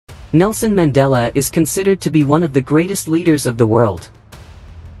Nelson Mandela is considered to be one of the greatest leaders of the world,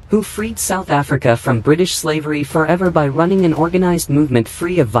 who freed South Africa from British slavery forever by running an organized movement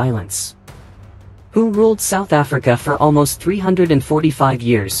free of violence, who ruled South Africa for almost 345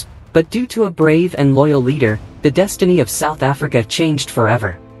 years, but due to a brave and loyal leader, the destiny of South Africa changed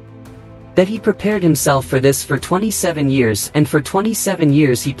forever. That he prepared himself for this for 27 years, and for 27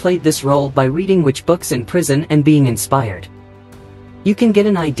 years he played this role by reading which books in prison and being inspired. You can get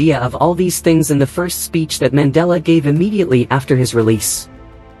an idea of all these things in the first speech that Mandela gave immediately after his release.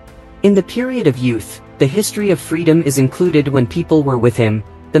 In the period of youth, the history of freedom is included when people were with him.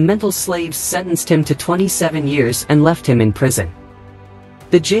 The mental slaves sentenced him to 27 years and left him in prison.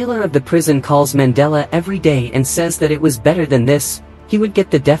 The jailer of the prison calls Mandela every day and says that it was better than this, he would get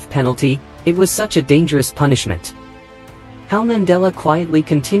the death penalty, it was such a dangerous punishment. How Mandela quietly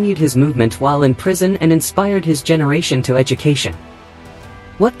continued his movement while in prison and inspired his generation to education.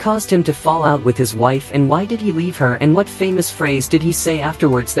 What caused him to fall out with his wife, and why did he leave her, and what famous phrase did he say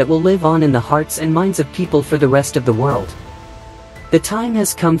afterwards that will live on in the hearts and minds of people for the rest of the world? The time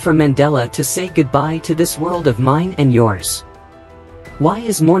has come for Mandela to say goodbye to this world of mine and yours. Why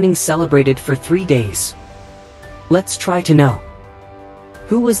is mourning celebrated for 3 days? Let's try to know.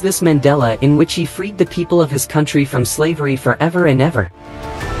 Who was this Mandela in which he freed the people of his country from slavery forever and ever?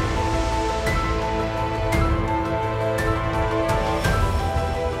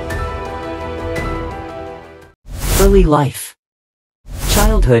 Early life.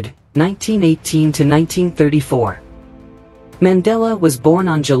 Childhood, 1918 to 1934. Mandela was born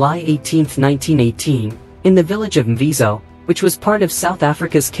on July 18, 1918, in the village of Mvezo, which was part of South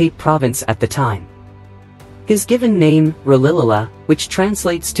Africa's Cape Province at the time. His given name, Ralilala, which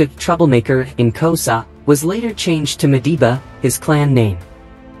translates to troublemaker in Xhosa, was later changed to Madiba, his clan name.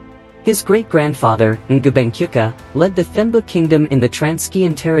 His great-grandfather, Ngubengcuka, led the Thembu kingdom in the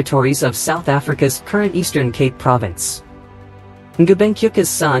Transkeian territories of South Africa's current Eastern Cape Province. Ngubengcuka's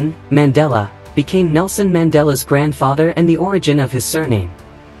son, Mandela, became Nelson Mandela's grandfather and the origin of his surname.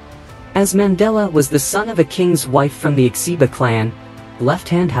 As Mandela was the son of a king's wife from the Xiba clan,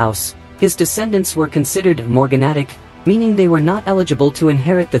 left-hand house, his descendants were considered morganatic, meaning they were not eligible to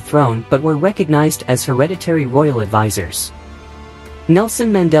inherit the throne but were recognized as hereditary royal advisors.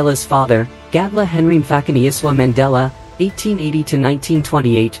 Nelson Mandela's father, Gadla Henry Mfakaniiswa Mandela,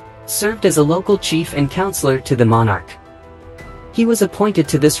 1880–1928, served as a local chief and counselor to the monarch. He was appointed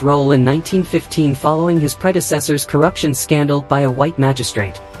to this role in 1915 following his predecessor's corruption scandal by a white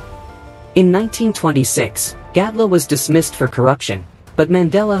magistrate. In 1926, Gadla was dismissed for corruption, but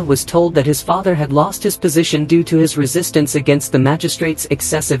Mandela was told that his father had lost his position due to his resistance against the magistrate's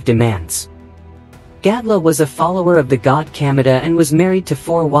excessive demands. Gadla was a follower of the god Kamada and was married to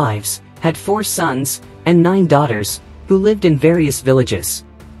 4 wives, had 4 sons, and 9 daughters, who lived in various villages.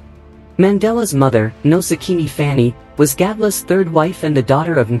 Mandela's mother, Nosakini Fanny, was Gadla's 3rd wife and the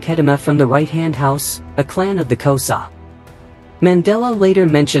daughter of Nkedema from the right-hand house, a clan of the Xhosa. Mandela later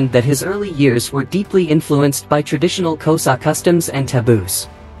mentioned that his early years were deeply influenced by traditional Xhosa customs and taboos.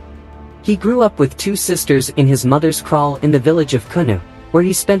 He grew up with 2 sisters in his mother's kraal in the village of Qunu, where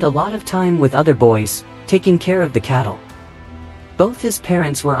he spent a lot of time with other boys, taking care of the cattle. Both his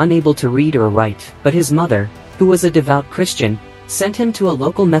parents were unable to read or write, but his mother, who was a devout Christian, sent him to a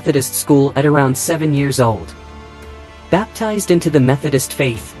local Methodist school at around 7 years old. Baptized into the Methodist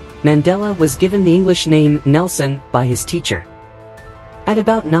faith, Mandela was given the English name Nelson by his teacher. At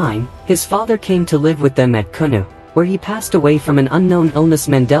about 9, his father came to live with them at Qunu, where he passed away from an unknown illness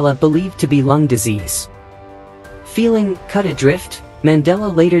Mandela believed to be lung disease. Feeling cut adrift,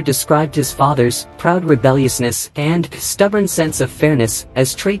 Mandela later described his father's proud rebelliousness and stubborn sense of fairness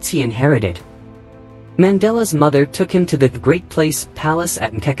as traits he inherited. Mandela's mother took him to the Great Place Palace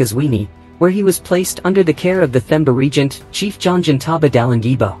at Mkekazwini, where he was placed under the care of the Thembu regent, Chief John Jintaba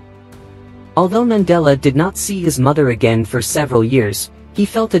Dalingibo. Although Mandela did not see his mother again for several years, he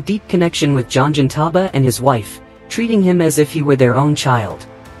felt a deep connection with John Jintaba and his wife, treating him as if he were their own child.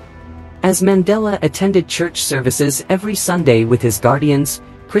 As Mandela attended church services every Sunday with his guardians,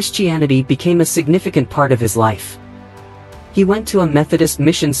 Christianity became a significant part of his life. He went to a Methodist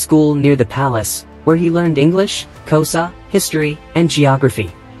mission school near the palace, where he learned English, Xhosa, history, and geography.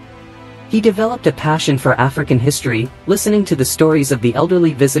 He developed a passion for African history, listening to the stories of the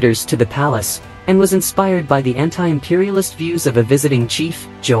elderly visitors to the palace, and was inspired by the anti-imperialist views of a visiting chief,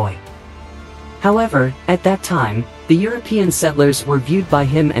 Joy. However, at that time, the European settlers were viewed by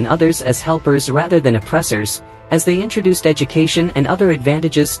him and others as helpers rather than oppressors, as they introduced education and other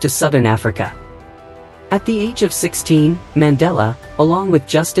advantages to southern Africa. At the age of 16, Mandela, along with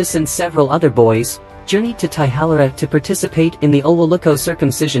Justice and several other boys, journeyed to Tyhalara to participate in the Owoluko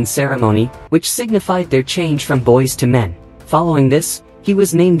circumcision ceremony, which signified their change from boys to men. Following this, he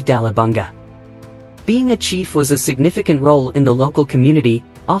was named Dalibunga. Being a chief was a significant role in the local community,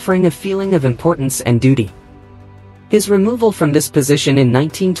 offering a feeling of importance and duty. His removal from this position in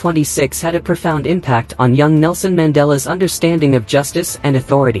 1926 had a profound impact on young Nelson Mandela's understanding of justice and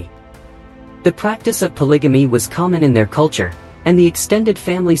authority. The practice of polygamy was common in their culture, and the extended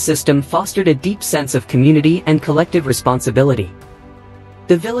family system fostered a deep sense of community and collective responsibility.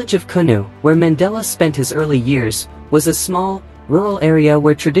 The village of Qunu, where Mandela spent his early years, was a small, rural area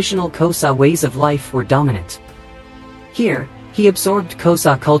where traditional Xhosa ways of life were dominant. Here, he absorbed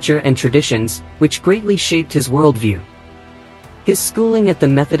Xhosa culture and traditions, which greatly shaped his worldview. His schooling at the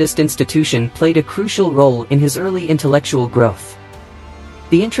Methodist institution played a crucial role in his early intellectual growth.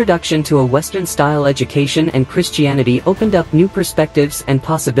 The introduction to a Western-style education and Christianity opened up new perspectives and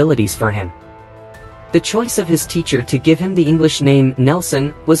possibilities for him. The choice of his teacher to give him the English name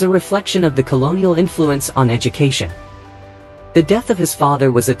Nelson was a reflection of the colonial influence on education. The death of his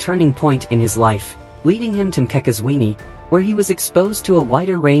father was a turning point in his life, leading him to Mkekazwini, where he was exposed to a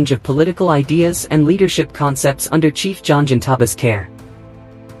wider range of political ideas and leadership concepts under Chief John Jantaba's care.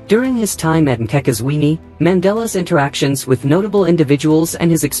 During his time at Mkekazwini, Mandela's interactions with notable individuals and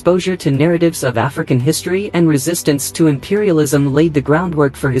his exposure to narratives of African history and resistance to imperialism laid the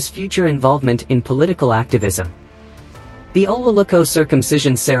groundwork for his future involvement in political activism. The Owoluko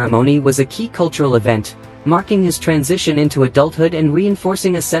circumcision ceremony was a key cultural event, marking his transition into adulthood and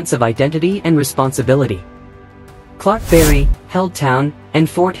reinforcing a sense of identity and responsibility. Clarkberry, Healdtown, and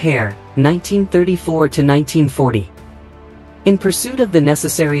Fort Hare, 1934–1940. In pursuit of the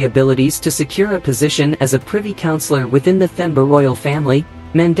necessary abilities to secure a position as a privy councillor within the Themba royal family,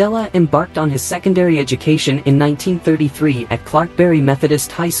 Mandela embarked on his secondary education in 1933 at Clarkberry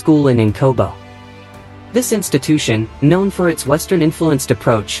Methodist High School in Nkobo. This institution, known for its Western-influenced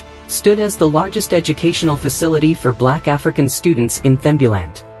approach, stood as the largest educational facility for Black African students in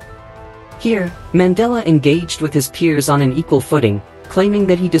Thembaland. Here, Mandela engaged with his peers on an equal footing, claiming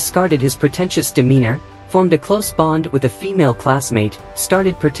that he discarded his pretentious demeanor, formed a close bond with a female classmate,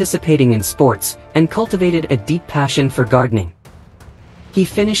 started participating in sports, and cultivated a deep passion for gardening. He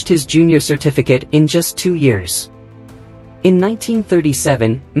finished his junior certificate in just 2 years. In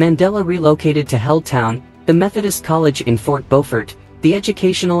 1937, Mandela relocated to Healdtown, the Methodist College in Fort Beaufort, the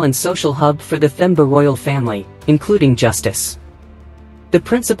educational and social hub for the Themba royal family, including justice. The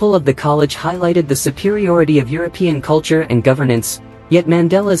principal of the college highlighted the superiority of European culture and governance, yet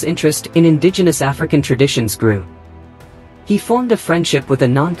Mandela's interest in indigenous African traditions grew. He formed a friendship with a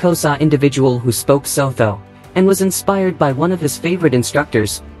non-Xhosa individual who spoke Sotho, and was inspired by one of his favorite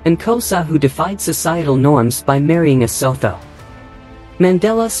instructors, an Xhosa who defied societal norms by marrying a Sotho.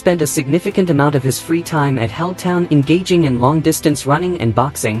 Mandela spent a significant amount of his free time at Healdtown engaging in long-distance running and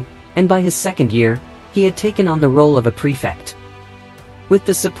boxing, and by his second year, he had taken on the role of a prefect. With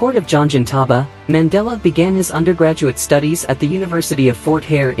the support of John Jantaba, Mandela began his undergraduate studies at the University of Fort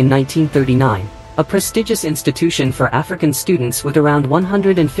Hare in 1939, a prestigious institution for African students with around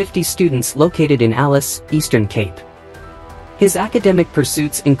 150 students located in Alice, Eastern Cape. His academic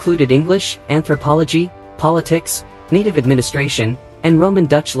pursuits included English, anthropology, politics, native administration, and Roman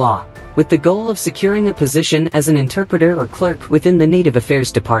Dutch law, with the goal of securing a position as an interpreter or clerk within the Native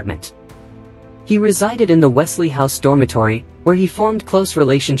Affairs Department. He resided in the Wesley House dormitory, where he formed close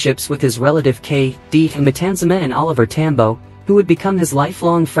relationships with his relative K.D. Matanzima and Oliver Tambo, who would become his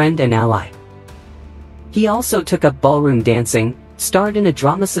lifelong friend and ally. He also took up ballroom dancing, starred in a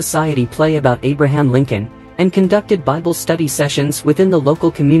drama society play about Abraham Lincoln, and conducted Bible study sessions within the local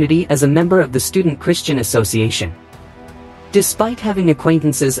community as a member of the Student Christian Association. Despite having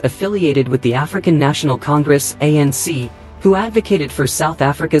acquaintances affiliated with the African National Congress (ANC), who advocated for South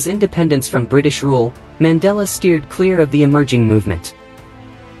Africa's independence from British rule, Mandela steered clear of the emerging movement.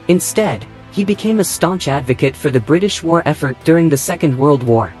 Instead, he became a staunch advocate for the British war effort during the Second World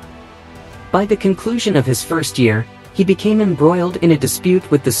War. By the conclusion of his first year, he became embroiled in a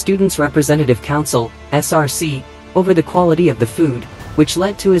dispute with the Students' Representative Council, SRC, over the quality of the food, which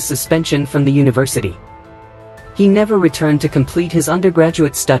led to his suspension from the university. He never returned to complete his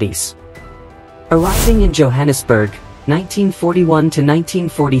undergraduate studies. Arriving in Johannesburg,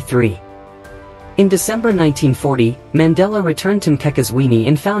 1941–1943. In December 1940, Mandela returned to Mkekazwini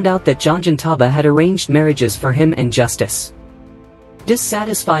and found out that John Jantaba had arranged marriages for him and Justice.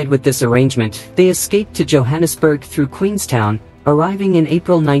 Dissatisfied with this arrangement, they escaped to Johannesburg through Queenstown, arriving in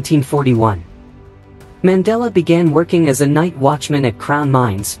April 1941. Mandela began working as a night watchman at Crown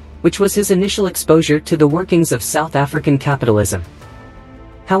Mines, which was his initial exposure to the workings of South African capitalism.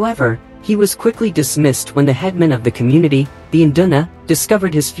 However, He was quickly dismissed when the headman of the community, the Induna,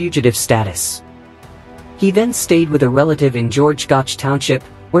 discovered his fugitive status. He then stayed with a relative in George Gotch Township,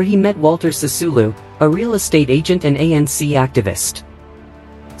 where he met Walter Sisulu, a real estate agent and ANC activist.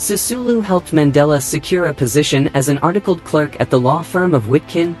 Sisulu helped Mandela secure a position as an articled clerk at the law firm of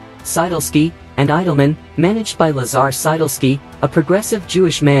Witkin, Seidelsky, and Eidelman, managed by Lazar Seidelsky, a progressive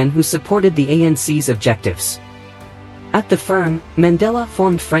Jewish man who supported the ANC's objectives. At the firm, Mandela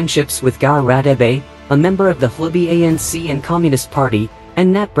formed friendships with Gaur Radebe, a member of the Hlubi ANC and Communist Party,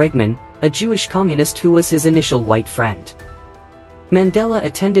 and Nat Bregman, a Jewish communist who was his initial white friend. Mandela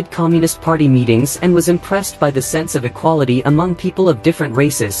attended Communist Party meetings and was impressed by the sense of equality among people of different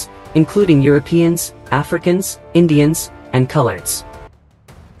races, including Europeans, Africans, Indians, and coloreds.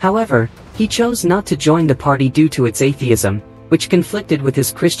 However, he chose not to join the party due to its atheism, which conflicted with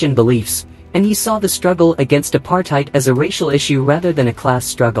his Christian beliefs, and he saw the struggle against apartheid as a racial issue rather than a class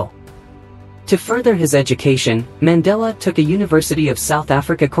struggle. To further his education, Mandela took a University of South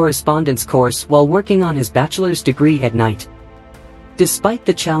Africa correspondence course while working on his bachelor's degree at night. Despite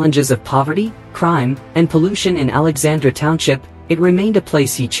the challenges of poverty, crime, and pollution in Alexandra Township, it remained a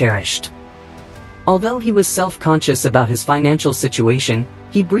place he cherished. Although he was self-conscious about his financial situation,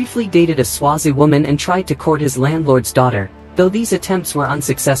 he briefly dated a Swazi woman and tried to court his landlord's daughter, though these attempts were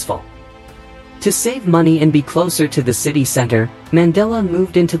unsuccessful. To save money and be closer to the city center, Mandela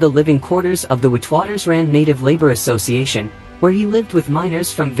moved into the living quarters of the Witwatersrand Native Labor Association, where he lived with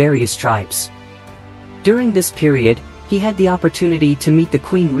miners from various tribes. During this period, he had the opportunity to meet the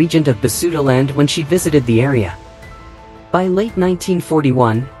Queen Regent of Basutoland when she visited the area. By late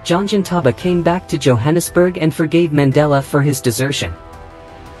 1941, John Jintaba came back to Johannesburg and forgave Mandela for his desertion.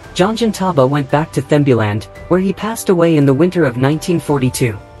 John Jintaba went back to Thembuland, where he passed away in the winter of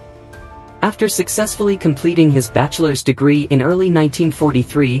 1942. After successfully completing his bachelor's degree in early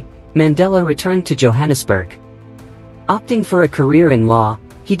 1943, Mandela returned to Johannesburg. Opting for a career in law,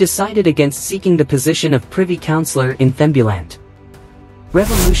 he decided against seeking the position of Privy Councillor in Thembuland.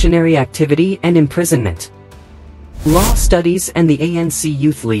 Revolutionary activity and imprisonment. Law studies and the ANC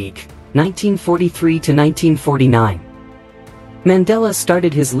Youth League, 1943 to 1949. Mandela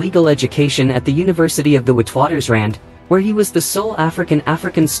started his legal education at the University of the Witwatersrand, where he was the sole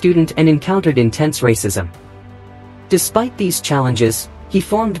African student and encountered intense racism. Despite these challenges, he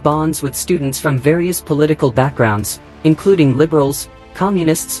formed bonds with students from various political backgrounds, including liberals,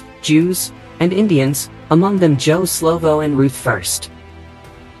 communists, Jews, and Indians, among them Joe Slovo and Ruth First.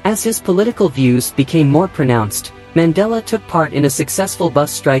 As his political views became more pronounced, Mandela took part in a successful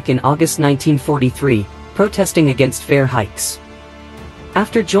bus strike in August 1943, protesting against fare hikes.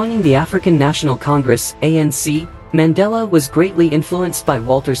 After joining the African National Congress, ANC, Mandela was greatly influenced by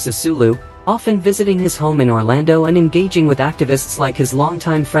Walter Sisulu, often visiting his home in Orlando and engaging with activists like his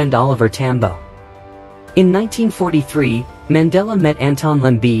longtime friend Oliver Tambo. In 1943, Mandela met Anton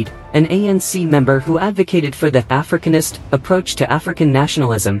Lembede, an ANC member who advocated for the Africanist approach to African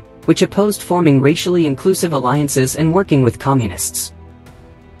nationalism, which opposed forming racially inclusive alliances and working with communists.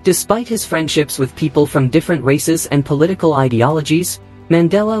 Despite his friendships with people from different races and political ideologies,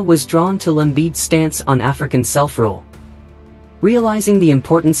 Mandela was drawn to Lembede's stance on African self-rule. Realizing the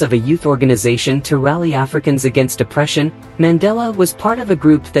importance of a youth organization to rally Africans against oppression, Mandela was part of a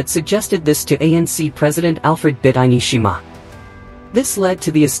group that suggested this to ANC President Alfred Bitini Xuma. This led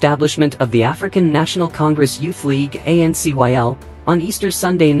to the establishment of the African National Congress Youth League (ANCYL) on Easter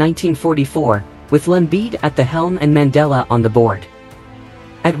Sunday 1944, with Lembede at the helm and Mandela on the board.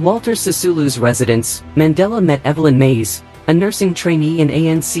 At Walter Sisulu's residence, Mandela met Evelyn Mays, a nursing trainee and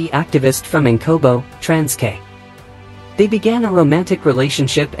ANC activist from Nkobo, Transkei. They began a romantic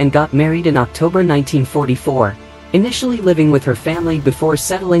relationship and got married in October 1944, initially living with her family before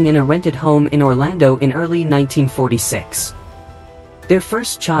settling in a rented home in Orlando in early 1946. Their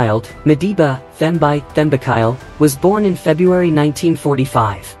first child, Madiba Thembi Thembekile, was born in February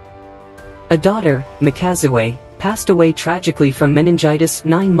 1945. A daughter, Makaziwe, passed away tragically from meningitis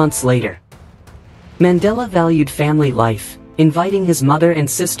 9 months later. Mandela valued family life, inviting his mother and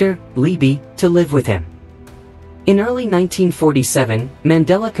sister, Libi, to live with him. In early 1947,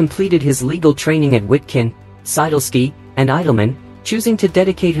 Mandela completed his legal training at Witkin, Seidelsky, and Eidelman, choosing to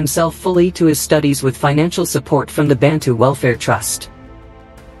dedicate himself fully to his studies with financial support from the Bantu Welfare Trust.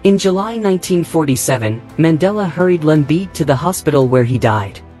 In July 1947, Mandela hurried Lembede to the hospital where he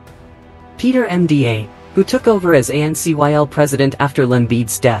died. Peter MDA, who took over as ANCYL president after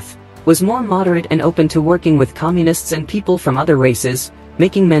Lembede's death, was more moderate and open to working with communists and people from other races,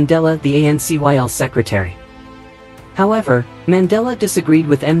 making Mandela the ANCYL secretary. However, Mandela disagreed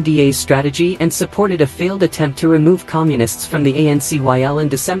with MDA's strategy and supported a failed attempt to remove communists from the ANCYL in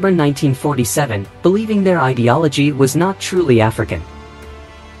December 1947, believing their ideology was not truly African.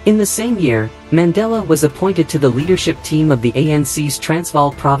 In the same year, Mandela was appointed to the leadership team of the ANC's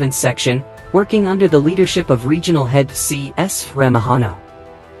Transvaal Province section, working under the leadership of regional head C.S. Ramahano.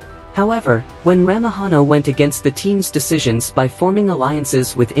 However, when Ramahano went against the team's decisions by forming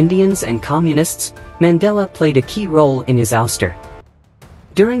alliances with Indians and communists, Mandela played a key role in his ouster.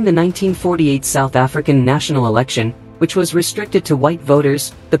 During the 1948 South African national election, which was restricted to white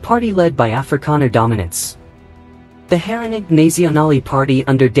voters, the party led by Afrikaner dominance. The Herenigde Nasionale Party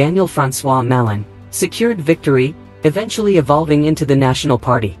under Daniel Francois Malan secured victory, eventually evolving into the National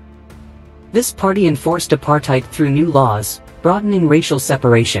Party. This party enforced apartheid through new laws, broadening racial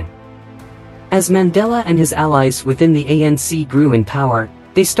separation. As Mandela and his allies within the ANC grew in power,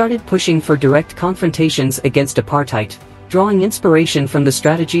 they started pushing for direct confrontations against apartheid, drawing inspiration from the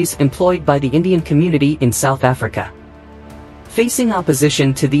strategies employed by the Indian community in South Africa. Facing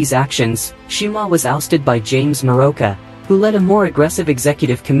opposition to these actions, Xuma was ousted by James Moroka, who led a more aggressive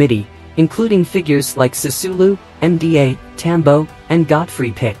executive committee, including figures like Sisulu, MDA, Tambo, and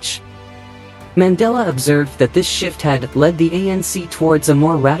Godfrey Pitch. Mandela observed that this shift had led the ANC towards a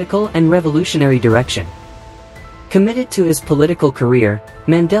more radical and revolutionary direction. Committed to his political career,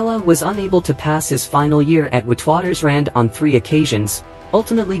 Mandela was unable to pass his final year at Witwatersrand on 3 occasions,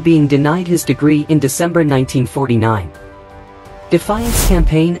 ultimately being denied his degree in December 1949. Defiance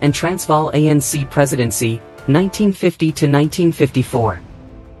Campaign and Transvaal ANC Presidency, 1950 to 1954.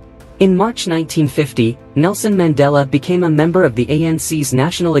 In March 1950, Nelson Mandela became a member of the ANC's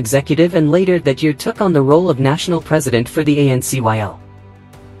national executive and later that year took on the role of national president for the ANCYL.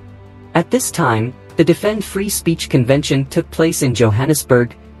 At this time, the Defend Free Speech Convention took place in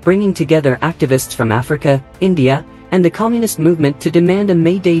Johannesburg, bringing together activists from Africa, India, and the communist movement to demand a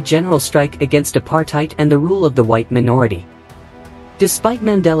May Day general strike against apartheid and the rule of the white minority. Despite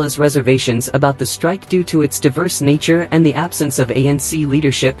Mandela's reservations about the strike due to its diverse nature and the absence of ANC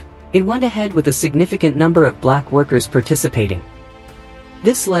leadership, it went ahead with a significant number of black workers participating.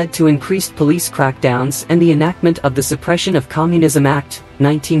 This led to increased police crackdowns and the enactment of the Suppression of Communism Act,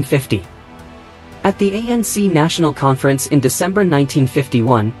 1950. At the ANC National Conference in December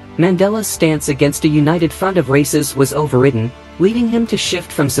 1951, Mandela's stance against a united front of races was overridden, leading him to shift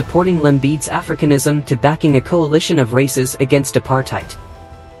from supporting Lembede's Africanism to backing a coalition of races against apartheid.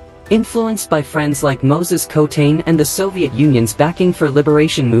 Influenced by friends like Moses Kotane and the Soviet Union's backing for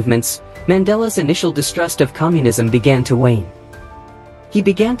liberation movements, Mandela's initial distrust of communism began to wane. He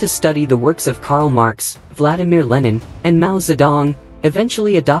began to study the works of Karl Marx, Vladimir Lenin, and Mao Zedong,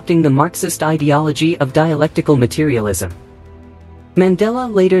 eventually adopting the Marxist ideology of dialectical materialism.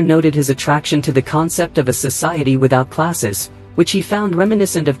 Mandela later noted his attraction to the concept of a society without classes, which he found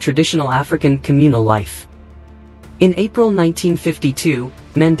reminiscent of traditional African communal life. In April 1952,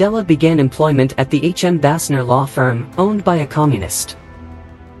 Mandela began employment at the H.M. Bassner law firm, owned by a communist.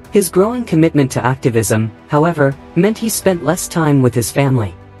 His growing commitment to activism, however, meant he spent less time with his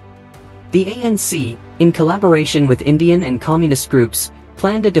family. The ANC, in collaboration with Indian and communist groups,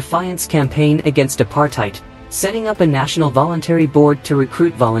 planned a defiance campaign against apartheid, setting up a national voluntary board to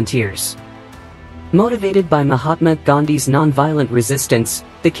recruit volunteers. Motivated by Mahatma Gandhi's nonviolent resistance,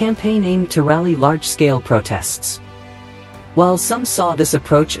 the campaign aimed to rally large-scale protests. While some saw this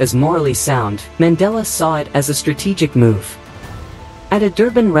approach as morally sound, Mandela saw it as a strategic move. At a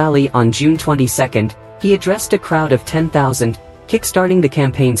Durban rally on June 22, he addressed a crowd of 10,000, kickstarting the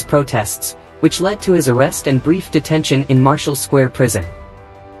campaign's protests, which led to his arrest and brief detention in Marshall Square Prison.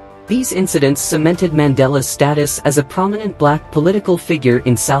 These incidents cemented Mandela's status as a prominent black political figure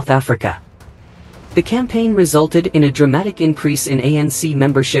in South Africa. The campaign resulted in a dramatic increase in ANC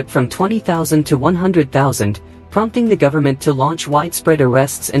membership from 20,000 to 100,000, prompting the government to launch widespread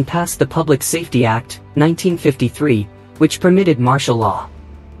arrests and pass the Public Safety Act, 1953, which permitted martial law.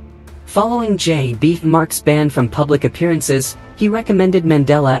 Following J.B. Mark's ban from public appearances, he recommended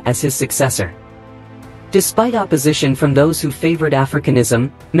Mandela as his successor. Despite opposition from those who favored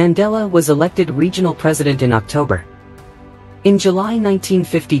Africanism, Mandela was elected regional president in October. In July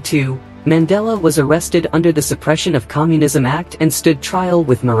 1952, Mandela was arrested under the Suppression of Communism Act and stood trial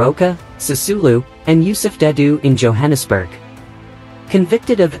with Moroka, Sisulu, and Yusuf Dadoo in Johannesburg.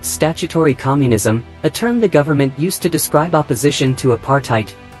 Convicted of statutory communism, a term the government used to describe opposition to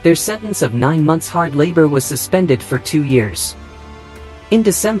apartheid, their sentence of 9 months hard labor was suspended for 2 years. In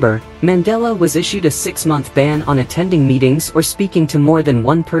December, Mandela was issued a 6-month ban on attending meetings or speaking to more than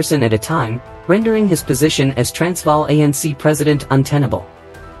one person at a time, rendering his position as Transvaal ANC president untenable.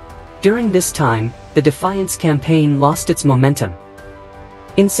 During this time, the Defiance Campaign lost its momentum.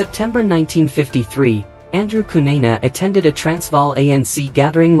 In September 1953, Andrew Qunu attended a Transvaal ANC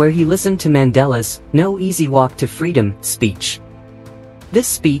gathering where he listened to Mandela's "No Easy Walk to Freedom" speech. This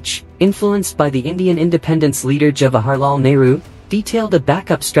speech, influenced by the Indian independence leader Jawaharlal Nehru, detailed a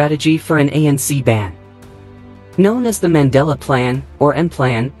backup strategy for an ANC ban. Known as the Mandela Plan, or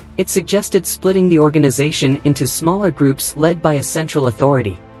M-Plan, it suggested splitting the organization into smaller groups led by a central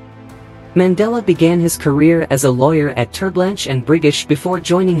authority. Mandela began his career as a lawyer at Terblanche and Briggish before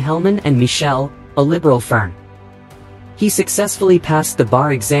joining Hellman and Michel, a liberal firm. He successfully passed the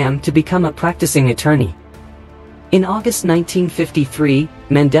bar exam to become a practicing attorney. In August 1953,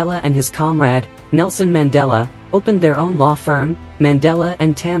 Mandela and his comrade, Nelson Mandela, opened their own law firm, Mandela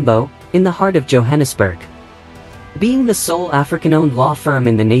and Tambo, in the heart of Johannesburg. Being the sole African-owned law firm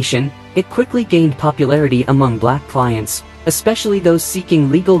in the nation, it quickly gained popularity among black clients, especially those seeking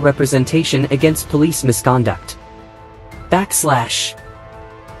legal representation against police misconduct.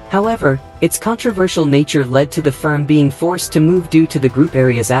 However, its controversial nature led to the firm being forced to move due to the Group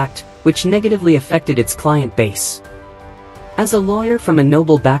Areas Act, which negatively affected its client base. As a lawyer from a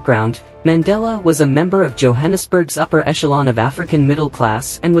noble background, Mandela was a member of Johannesburg's upper echelon of African middle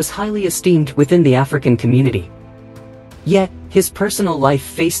class and was highly esteemed within the African community. Yet, his personal life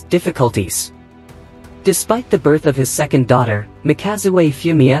faced difficulties. Despite the birth of his second daughter, Makaziwe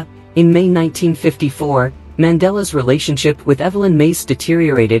Phumia, in May 1954, Mandela's relationship with Evelyn Mace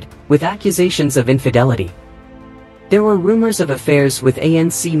deteriorated, with accusations of infidelity. There were rumors of affairs with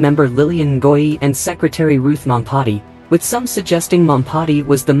ANC member Lillian Ngoyi and Secretary Ruth Mompati, with some suggesting Mompati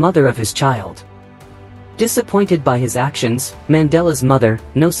was the mother of his child. Disappointed by his actions, Mandela's mother,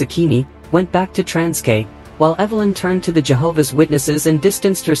 Nosekeni, went back to Transkei, while Evelyn turned to the Jehovah's Witnesses and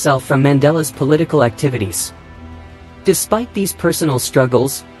distanced herself from Mandela's political activities. Despite these personal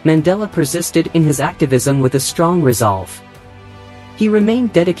struggles, Mandela persisted in his activism with a strong resolve. He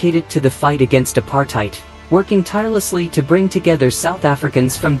remained dedicated to the fight against apartheid, working tirelessly to bring together South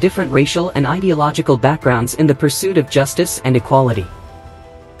Africans from different racial and ideological backgrounds in the pursuit of justice and equality.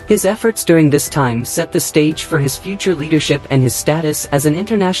 His efforts during this time set the stage for his future leadership and his status as an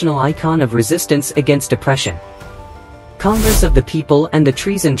international icon of resistance against oppression. Congress of the People and the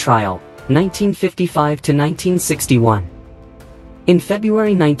Treason Trial, 1955 to 1961. In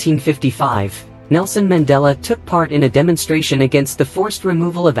February 1955, Nelson Mandela took part in a demonstration against the forced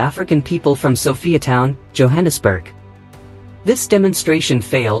removal of African people from Sophiatown, Johannesburg. This demonstration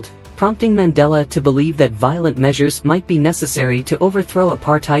failed, prompting Mandela to believe that violent measures might be necessary to overthrow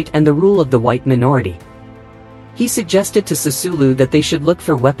apartheid and the rule of the white minority. He suggested to Sisulu that they should look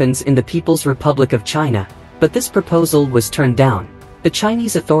for weapons in the People's Republic of China, but this proposal was turned down. The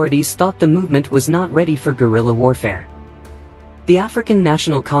Chinese authorities thought the movement was not ready for guerrilla warfare. The African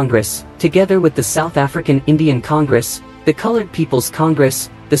National Congress, together with the South African Indian Congress, the Colored People's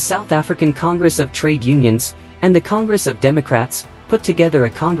Congress, the South African Congress of Trade Unions, and the Congress of Democrats, put together a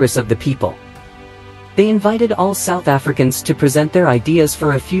Congress of the People. They invited all South Africans to present their ideas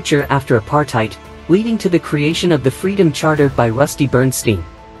for a future after apartheid, leading to the creation of the Freedom Charter by Rusty Bernstein.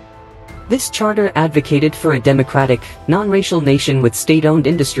 This charter advocated for a democratic, non-racial nation with state-owned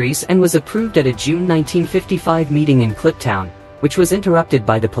industries and was approved at a June 1955 meeting in Kliptown, which was interrupted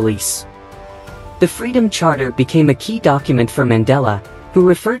by the police. The Freedom Charter became a key document for Mandela, who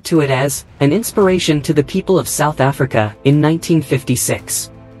referred to it as an inspiration to the people of South Africa in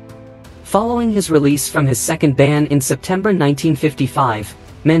 1956. Following his release from his second ban in September 1955,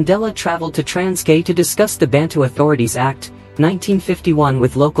 Mandela traveled to Transkei to discuss the Bantu Authorities Act, 1951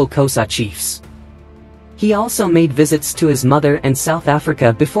 with local Xhosa chiefs. He also made visits to his mother and South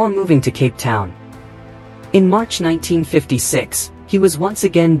Africa before moving to Cape Town. In March 1956, he was once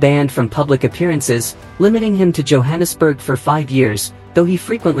again banned from public appearances, limiting him to Johannesburg for 5 years, though he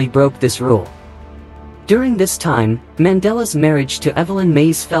frequently broke this rule. During this time, Mandela's marriage to Evelyn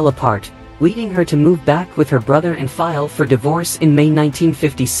Mace fell apart, leading her to move back with her brother and file for divorce in May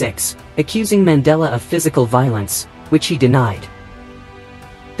 1956, accusing Mandela of physical violence, which he denied.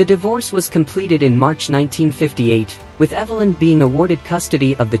 The divorce was completed in March 1958, with Evelyn being awarded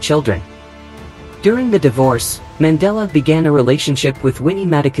custody of the children. During the divorce, Mandela began a relationship with Winnie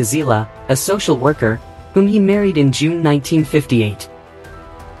Madikizela, a social worker, whom he married in June 1958.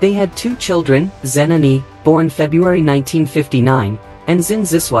 They had 2 children, Zenani, born February 1959, and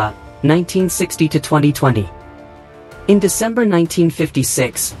Zinziswa, 1960 to 2020. In December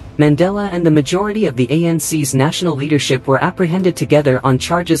 1956, Mandela and the majority of the ANC's national leadership were apprehended together on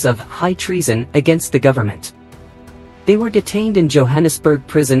charges of high treason against the government. They were detained in Johannesburg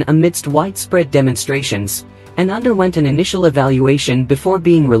prison amidst widespread demonstrations, and underwent an initial evaluation before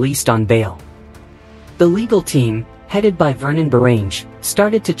being released on bail. The legal team, headed by Vernon Barange,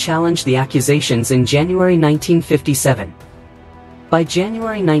 started to challenge the accusations in January 1957. By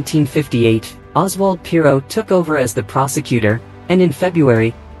January 1958, Oswald Pirot took over as the prosecutor, and in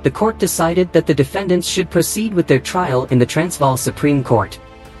February, the court decided that the defendants should proceed with their trial in the Transvaal Supreme Court.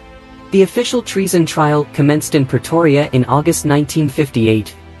 The official treason trial commenced in Pretoria in August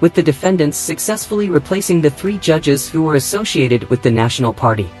 1958, with the defendants successfully replacing the 3 judges who were associated with the National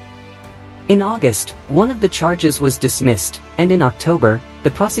Party. In August, one of the charges was dismissed, and in October,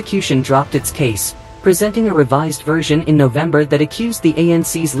 the prosecution dropped its case, presenting a revised version in November that accused the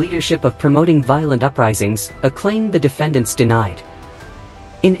ANC's leadership of promoting violent uprisings, a claim the defendants denied.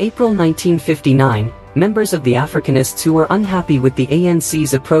 In April 1959, members of the Africanists who were unhappy with the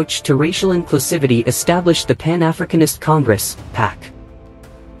ANC's approach to racial inclusivity established the Pan-Africanist Congress, PAC.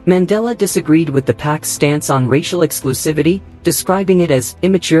 Mandela disagreed with the PAC's stance on racial exclusivity, describing it as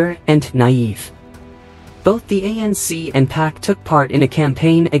immature and naive. Both the ANC and PAC took part in a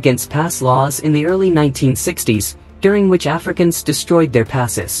campaign against pass laws in the early 1960s, during which Africans destroyed their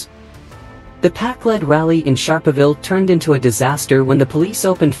passes. The PAC-led rally in Sharpeville turned into a disaster when the police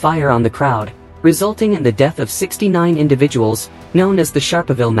opened fire on the crowd, resulting in the death of 69 individuals, known as the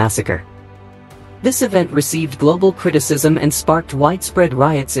Sharpeville Massacre. This event received global criticism and sparked widespread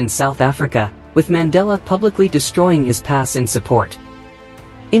riots in South Africa, with Mandela publicly destroying his pass in support.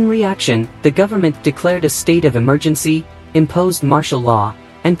 In reaction, the government declared a state of emergency, imposed martial law,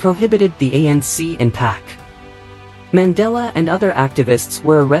 and prohibited the ANC and PAC. Mandela and other activists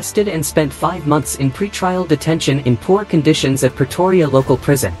were arrested and spent 5 months in pre-trial detention in poor conditions at Pretoria local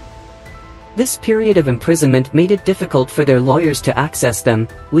prison. This period of imprisonment made it difficult for their lawyers to access them,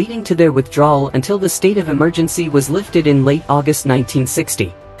 leading to their withdrawal until the state of emergency was lifted in late August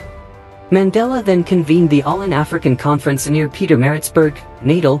 1960. Mandela then convened the All-in-African Conference near Pietermaritzburg,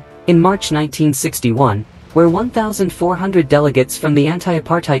 Natal, in March 1961, where 1,400 delegates from the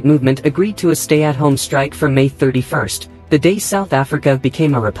anti-apartheid movement agreed to a stay-at-home strike for May 31st, the day South Africa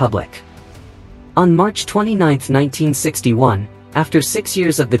became a republic. On March 29, 1961, after 6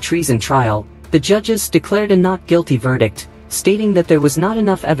 years of the treason trial, the judges declared a not guilty verdict, stating that there was not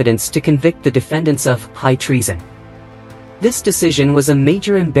enough evidence to convict the defendants of high treason. This decision was a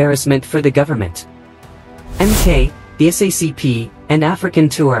major embarrassment for the government. MK, the SACP, and African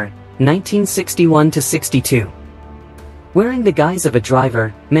Tour, 1961–62. Wearing the guise of a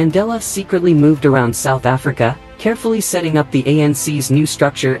driver, Mandela secretly moved around South Africa, carefully setting up the ANC's new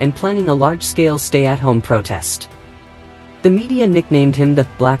structure and planning a large-scale stay-at-home protest. The media nicknamed him the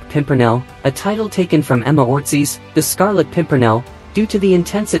Black Pimpernel, a title taken from Emma Ortzi's The Scarlet Pimpernel, due to the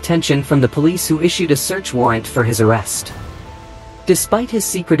intense attention from the police who issued a search warrant for his arrest. Despite his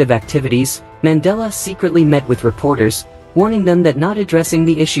secretive activities, Mandela secretly met with reporters, warning them that not addressing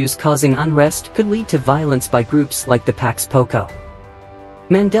the issues causing unrest could lead to violence by groups like the Pax Poco.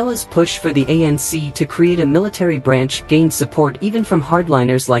 Mandela's push for the ANC to create a military branch gained support even from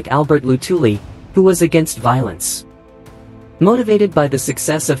hardliners like Albert Luthuli, who was against violence. Motivated by the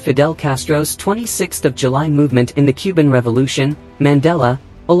success of Fidel Castro's 26th of July movement in the Cuban Revolution, Mandela,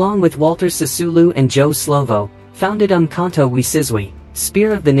 along with Walter Sisulu and Joe Slovo, founded Umkhonto we Sizwe,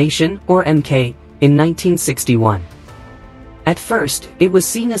 Spear of the Nation, or MK, in 1961. At first, it was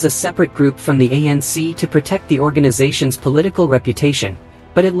seen as a separate group from the ANC to protect the organization's political reputation,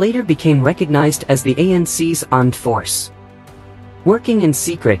 but it later became recognized as the ANC's armed force. Working in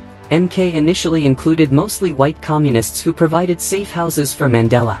secret, MK initially included mostly white communists who provided safe houses for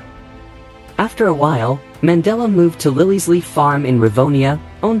Mandela. After a while, Mandela moved to Liliesleaf Farm in Rivonia,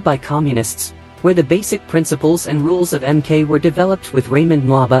 owned by communists, where the basic principles and rules of MK were developed with Raymond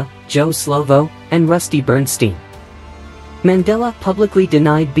Mwaba, Joe Slovo, and Rusty Bernstein. Mandela publicly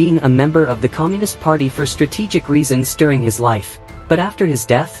denied being a member of the Communist Party for strategic reasons during his life, but after his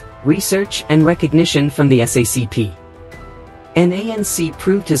death, research and recognition from the SACP and ANC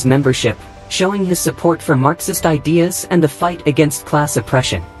proved his membership, showing his support for Marxist ideas and the fight against class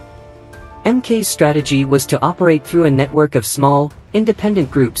oppression. MK's strategy was to operate through a network of small, independent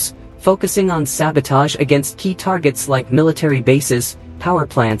groups, focusing on sabotage against key targets like military bases, power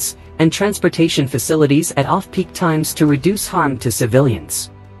plants, and transportation facilities at off-peak times to reduce harm to civilians.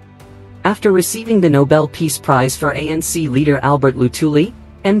 After receiving the Nobel Peace Prize for ANC leader Albert Luthuli,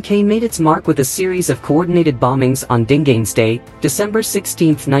 MK made its mark with a series of coordinated bombings on Dingane's Day, December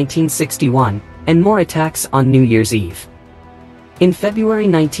 16, 1961, and more attacks on New Year's Eve. In February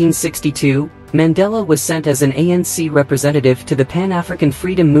 1962, Mandela was sent as an ANC representative to the Pan-African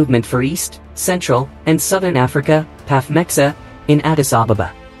Freedom Movement for East, Central, and Southern Africa, PAFMEXA, in Addis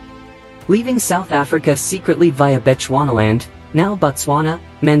Ababa. Leaving South Africa secretly via Bechuanaland, now Botswana,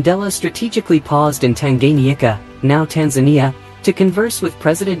 Mandela strategically paused in Tanganyika, now Tanzania, to converse with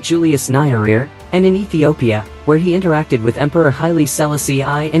President Julius Nyerere, and in Ethiopia, where he interacted with Emperor Haile Selassie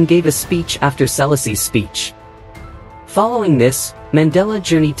I and gave a speech after Selassie's speech. Following this, Mandela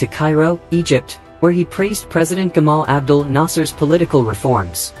journeyed to Cairo, Egypt, where he praised President Gamal Abdel Nasser's political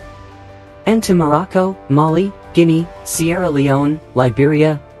reforms. And to Morocco, Mali, Guinea, Sierra Leone,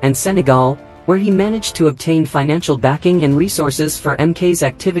 Liberia, and Senegal, where he managed to obtain financial backing and resources for MK's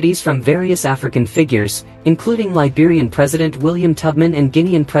activities from various African figures, including Liberian President William Tubman and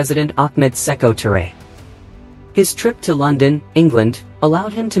Guinean President Ahmed Sékou Touré. His trip to London, England,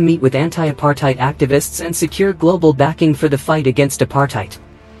 allowed him to meet with anti-apartheid activists and secure global backing for the fight against apartheid.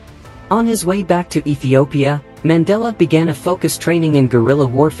 On his way back to Ethiopia, Mandela began a focused training in guerrilla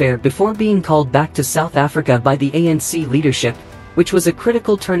warfare before being called back to South Africa by the ANC leadership, which was a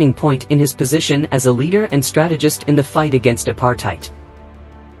critical turning point in his position as a leader and strategist in the fight against apartheid.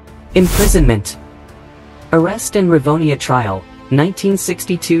 Imprisonment. Arrest and Rivonia Trial,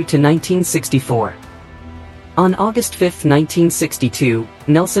 1962 to 1964. On August 5, 1962,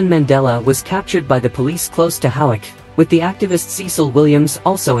 Nelson Mandela was captured by the police close to Howick, with the activist Cecil Williams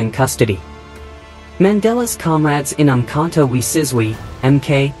also in custody. Mandela's comrades in Umkhonto we Sizwe,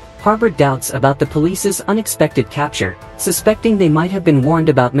 MK, harbored doubts about the police's unexpected capture, suspecting they might have been warned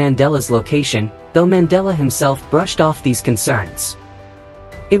about Mandela's location, though Mandela himself brushed off these concerns.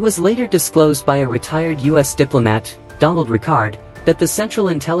 It was later disclosed by a retired U.S. diplomat, Donald Ricard, that the Central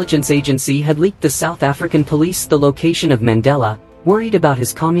Intelligence Agency had leaked the South African police the location of Mandela, worried about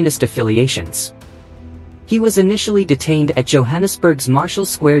his communist affiliations. He was initially detained at Johannesburg's Marshall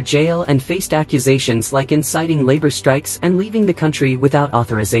Square jail and faced accusations like inciting labor strikes and leaving the country without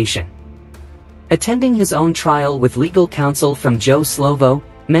authorization. Attending his own trial with legal counsel from Joe Slovo,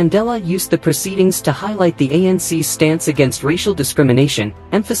 Mandela used the proceedings to highlight the ANC's stance against racial discrimination,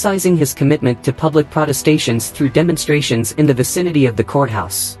 emphasizing his commitment to public protestations through demonstrations in the vicinity of the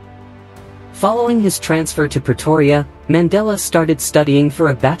courthouse. Following his transfer to Pretoria, Mandela started studying for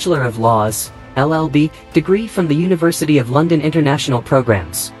a Bachelor of Laws, LLB, degree from the University of London International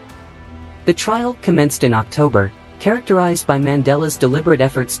Programs. The trial commenced in October, characterized by Mandela's deliberate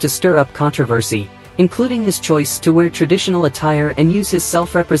efforts to stir up controversy, including his choice to wear traditional attire and use his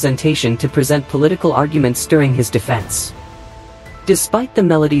self-representation to present political arguments during his defense. Despite the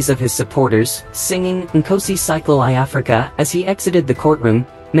melodies of his supporters, singing Nkosi Cycle I Africa as he exited the courtroom,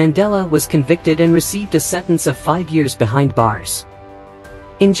 Mandela was convicted and received a sentence of 5 years behind bars.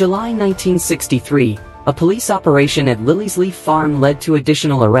 In July 1963, a police operation at Liliesleaf Farm led to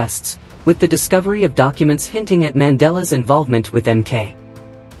additional arrests, with the discovery of documents hinting at Mandela's involvement with MK.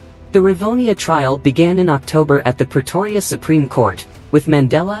 The Rivonia trial began in October at the Pretoria Supreme Court, with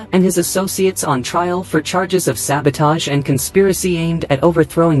Mandela and his associates on trial for charges of sabotage and conspiracy aimed at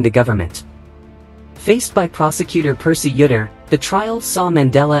overthrowing the government. Faced by prosecutor Percy Yutter, the trial saw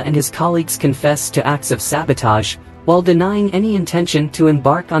Mandela and his colleagues confess to acts of sabotage, while denying any intention to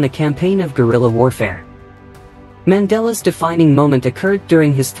embark on a campaign of guerrilla warfare. Mandela's defining moment occurred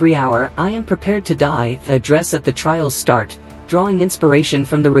during his 3-hour "I am prepared to die" address at the trial's start, drawing inspiration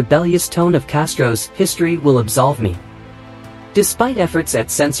from the rebellious tone of Castro's "History will absolve me." Despite efforts at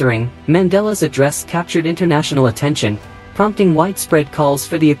censoring, Mandela's address captured international attention, prompting widespread calls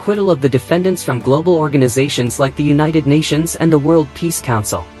for the acquittal of the defendants from global organizations like the United Nations and the World Peace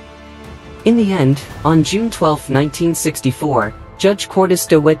Council. In the end, on June 12, 1964, Judge Cordis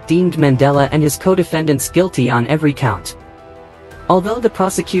de Wet deemed Mandela and his co-defendants guilty on every count. Although the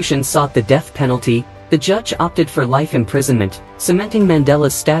prosecution sought the death penalty, the judge opted for life imprisonment, cementing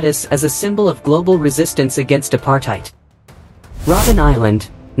Mandela's status as a symbol of global resistance against apartheid. Robben Island,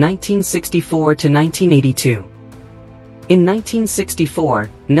 1964 to 1982. In 1964,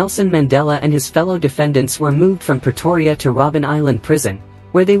 Nelson Mandela and his fellow defendants were moved from Pretoria to Robben Island Prison,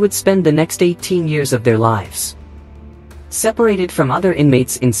 where they would spend the next 18 years of their lives. Separated from other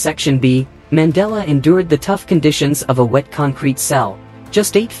inmates in Section B, Mandela endured the tough conditions of a wet concrete cell,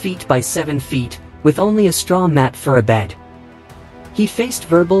 just 8 feet by 7 feet, with only a straw mat for a bed. He faced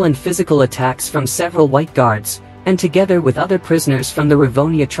verbal and physical attacks from several white guards, and together with other prisoners from the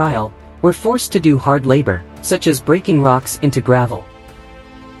Rivonia trial, were forced to do hard labor, such as breaking rocks into gravel.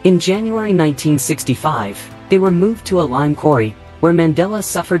 In January 1965, they were moved to a lime quarry, where Mandela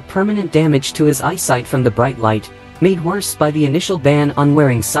suffered permanent damage to his eyesight from the bright light, made worse by the initial ban on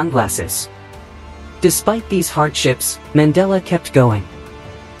wearing sunglasses. Despite these hardships, Mandela kept going.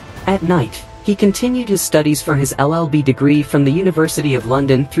 At night, he continued his studies for his LLB degree from the University of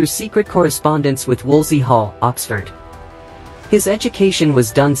London through secret correspondence with Wolsey Hall, Oxford. His education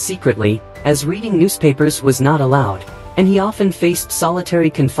was done secretly, as reading newspapers was not allowed, and he often faced solitary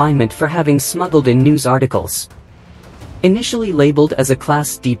confinement for having smuggled in news articles. Initially labeled as a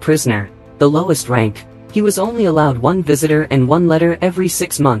Class D prisoner, the lowest rank, he was only allowed one visitor and one letter every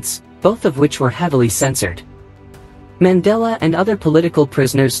 6 months, both of which were heavily censored. Mandela and other political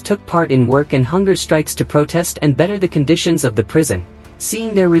prisoners took part in work and hunger strikes to protest and better the conditions of the prison,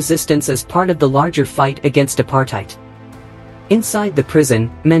 seeing their resistance as part of the larger fight against apartheid. Inside the prison,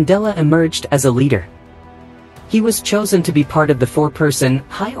 Mandela emerged as a leader. He was chosen to be part of the 4-person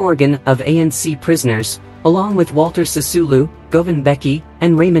high organ of ANC prisoners, along with Walter Sisulu, Govan Mbeki,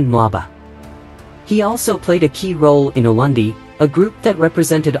 and Raymond Mlaba. He also played a key role in Ulundi, a group that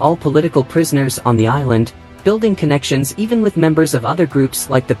represented all political prisoners on the island, building connections even with members of other groups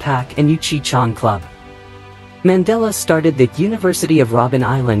like the PAC and Uchi Chan Club. Mandela started the University of Robben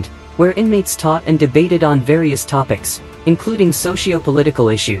Island, where inmates taught and debated on various topics, including socio-political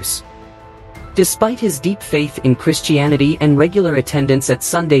issues. Despite his deep faith in Christianity and regular attendance at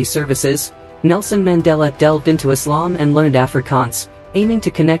Sunday services, Nelson Mandela delved into Islam and learned Afrikaans, aiming to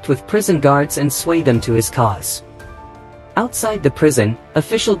connect with prison guards and sway them to his cause. Outside the prison,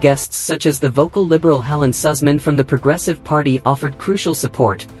 official guests such as the vocal liberal Helen Suzman from the Progressive Party offered crucial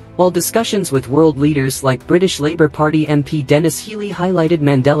support, while discussions with world leaders like British Labour Party MP Dennis Healey highlighted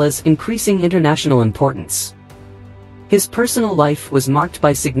Mandela's increasing international importance. His personal life was marked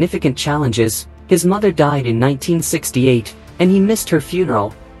by significant challenges. His mother died in 1968, and he missed her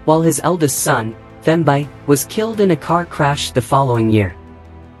funeral, while his eldest son, Thembi, was killed in a car crash the following year.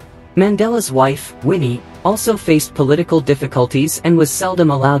 Mandela's wife, Winnie, also faced political difficulties and was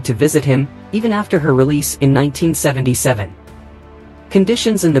seldom allowed to visit him, even after her release in 1977.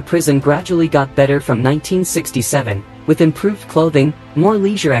 Conditions in the prison gradually got better from 1967, with improved clothing, more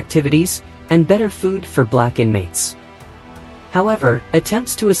leisure activities, and better food for black inmates. However,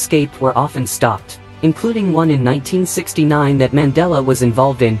 attempts to escape were often stopped, including one in 1969 that Mandela was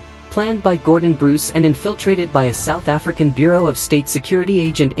involved in, planned by Gordon Bruce and infiltrated by a South African Bureau of State Security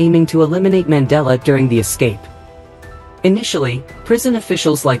agent aiming to eliminate Mandela during the escape. Initially, prison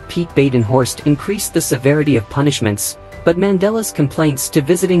officials like Pete Badenhorst increased the severity of punishments, but Mandela's complaints to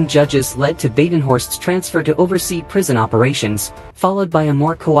visiting judges led to Badenhorst's transfer to oversee prison operations, followed by a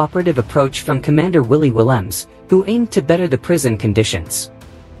more cooperative approach from Commander Willie Willems, who aimed to better the prison conditions.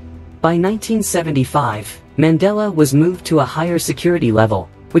 By 1975, Mandela was moved to a higher security level,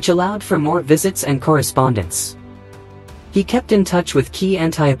 which allowed for more visits and correspondence. He kept in touch with key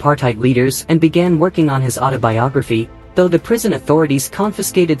anti-apartheid leaders and began working on his autobiography, though the prison authorities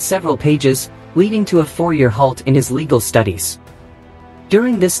confiscated several pages, leading to a 4-year halt in his legal studies.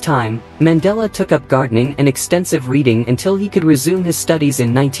 During this time, Mandela took up gardening and extensive reading until he could resume his studies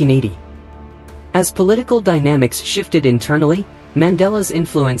in 1980. As political dynamics shifted internally, Mandela's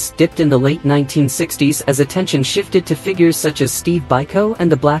influence dipped in the late 1960s as attention shifted to figures such as Steve Biko and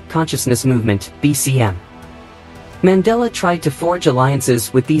the Black Consciousness Movement, BCM. Mandela tried to forge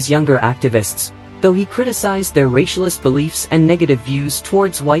alliances with these younger activists, though he criticized their racialist beliefs and negative views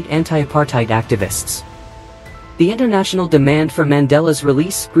towards white anti-apartheid activists. The international demand for Mandela's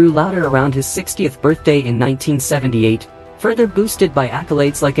release grew louder around his 60th birthday in 1978, further boosted by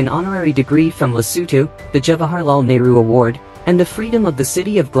accolades like an honorary degree from Lesotho, the Jawaharlal Nehru Award, and the freedom of the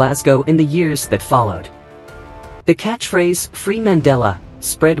city of Glasgow in the years that followed. The catchphrase, "Free Mandela,"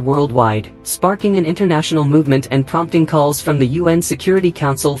 spread worldwide, sparking an international movement and prompting calls from the UN Security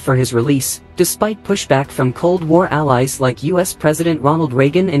Council for his release, despite pushback from Cold War allies like US President Ronald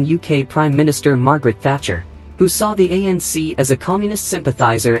Reagan and UK Prime Minister Margaret Thatcher, who saw the ANC as a communist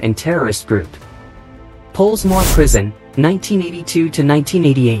sympathizer and terrorist group. Pollsmoor Prison, 1982 to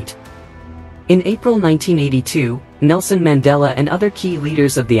 1988. In April 1982, Nelson Mandela and other key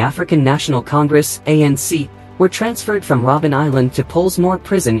leaders of the African National Congress, ANC, were transferred from Robben Island to Pollsmoor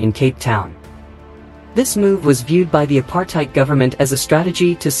Prison in Cape Town. This move was viewed by the apartheid government as a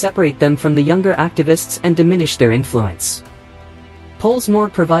strategy to separate them from the younger activists and diminish their influence.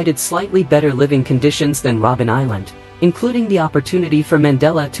 Pollsmoor provided slightly better living conditions than Robben Island, including the opportunity for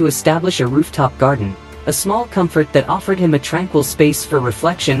Mandela to establish a rooftop garden, a small comfort that offered him a tranquil space for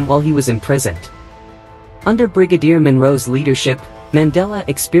reflection while he was imprisoned. Under Brigadier Monroe's leadership, Mandela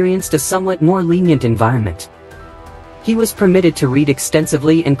experienced a somewhat more lenient environment. He was permitted to read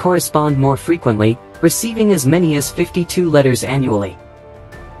extensively and correspond more frequently, receiving as many as 52 letters annually.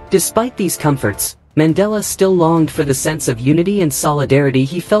 Despite these comforts, Mandela still longed for the sense of unity and solidarity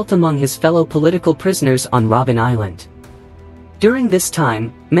he felt among his fellow political prisoners on Robben Island. During this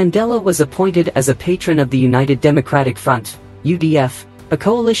time, Mandela was appointed as a patron of the United Democratic Front, UDF, a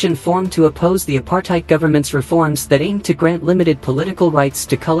coalition formed to oppose the apartheid government's reforms that aimed to grant limited political rights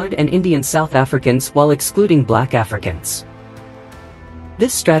to colored and Indian South Africans while excluding black Africans.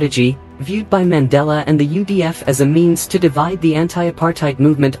 This strategy, viewed by Mandela and the UDF as a means to divide the anti-apartheid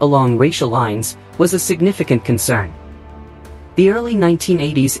movement along racial lines, was a significant concern. The early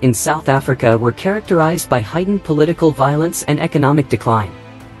 1980s in South Africa were characterized by heightened political violence and economic decline.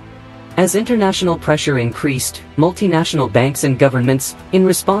 As international pressure increased, multinational banks and governments, in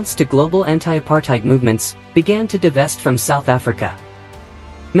response to global anti-apartheid movements, began to divest from South Africa.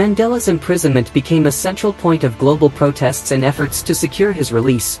 Mandela's imprisonment became a central point of global protests and efforts to secure his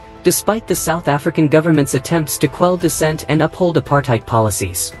release, despite the South African government's attempts to quell dissent and uphold apartheid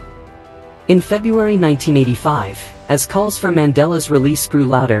policies. In February 1985, as calls for Mandela's release grew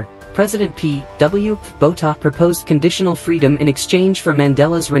louder, President P.W. Botha proposed conditional freedom in exchange for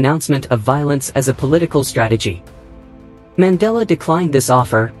Mandela's renouncement of violence as a political strategy. Mandela declined this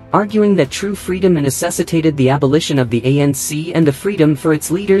offer, arguing that true freedom necessitated the abolition of the ANC and the freedom for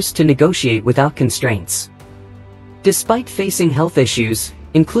its leaders to negotiate without constraints. Despite facing health issues,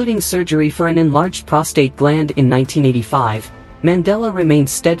 including surgery for an enlarged prostate gland in 1985, Mandela remained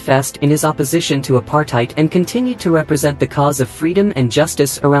steadfast in his opposition to apartheid and continued to represent the cause of freedom and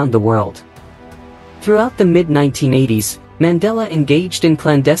justice around the world. Throughout the mid-1980s, Mandela engaged in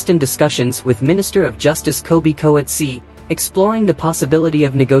clandestine discussions with Minister of Justice Kobie Coetsee, exploring the possibility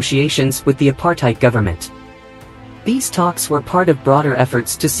of negotiations with the apartheid government. These talks were part of broader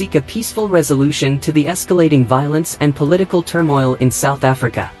efforts to seek a peaceful resolution to the escalating violence and political turmoil in South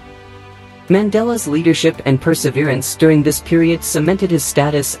Africa. Mandela's leadership and perseverance during this period cemented his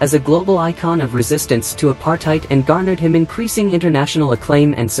status as a global icon of resistance to apartheid and garnered him increasing international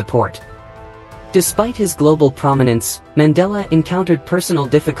acclaim and support. Despite his global prominence, Mandela encountered personal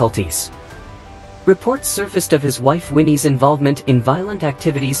difficulties. Reports surfaced of his wife Winnie's involvement in violent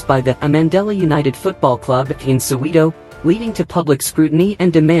activities by the Mandela United Football Club in Soweto, leading to public scrutiny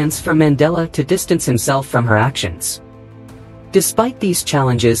and demands for Mandela to distance himself from her actions. Despite these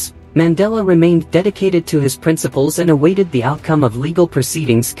challenges, Mandela remained dedicated to his principles and awaited the outcome of legal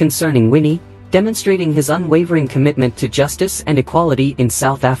proceedings concerning Winnie, demonstrating his unwavering commitment to justice and equality in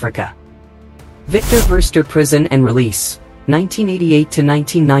South Africa. Victor Verster prison and release, 1988 to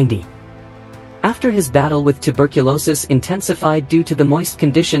 1990. After his battle with tuberculosis intensified due to the moist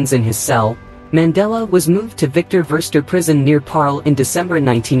conditions in his cell, Mandela was moved to Victor Verster prison near Paarl in December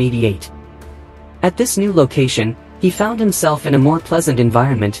 1988. At this new location, he found himself in a more pleasant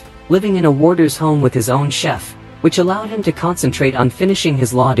environment, living in a warder's home with his own chef, which allowed him to concentrate on finishing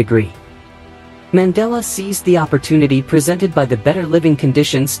his law degree. Mandela seized the opportunity presented by the better living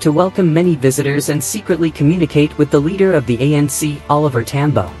conditions to welcome many visitors and secretly communicate with the leader of the ANC, Oliver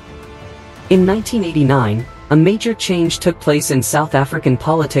Tambo. In 1989, a major change took place in South African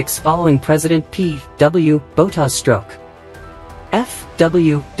politics following President P.W. Botha's stroke.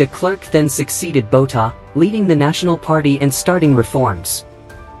 F.W. de Klerk then succeeded Botha, leading the National Party and starting reforms.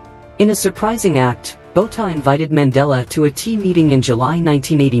 In a surprising act, Botha invited Mandela to a tea meeting in July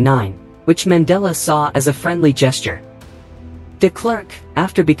 1989, which Mandela saw as a friendly gesture. De Klerk,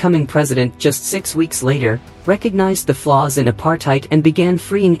 after becoming president just 6 weeks later, recognized the flaws in apartheid and began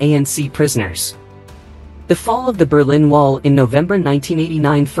freeing ANC prisoners. The fall of the Berlin Wall in November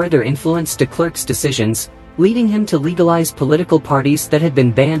 1989 further influenced de Klerk's decisions, leading him to legalize political parties that had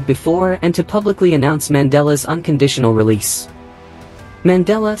been banned before and to publicly announce Mandela's unconditional release.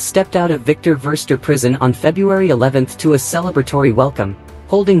 Mandela stepped out of Victor Verster prison on February 11 to a celebratory welcome,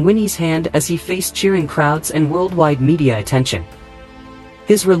 holding Winnie's hand as he faced cheering crowds and worldwide media attention.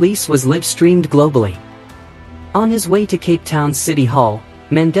 His release was live-streamed globally. On his way to Cape Town's City Hall,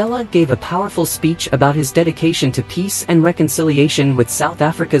 Mandela gave a powerful speech about his dedication to peace and reconciliation with South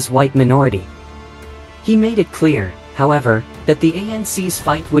Africa's white minority. He made it clear, however, that the ANC's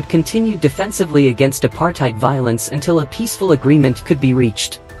fight would continue defensively against apartheid violence until a peaceful agreement could be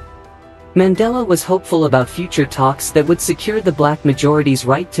reached. Mandela was hopeful about future talks that would secure the black majority's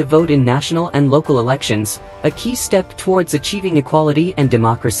right to vote in national and local elections, a key step towards achieving equality and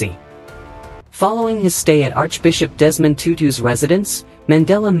democracy. Following his stay at Archbishop Desmond Tutu's residence,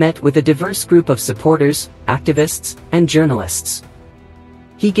 Mandela met with a diverse group of supporters, activists, and journalists.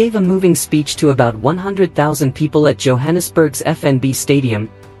 He gave a moving speech to about 100,000 people at Johannesburg's FNB Stadium,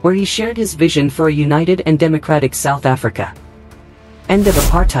 where he shared his vision for a united and democratic South Africa. End of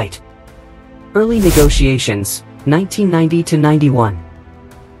apartheid. Early negotiations, 1990 to 91.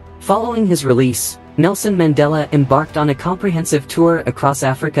 Following his release, Nelson Mandela embarked on a comprehensive tour across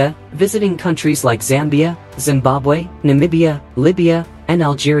Africa, visiting countries like Zambia, Zimbabwe, Namibia, Libya, and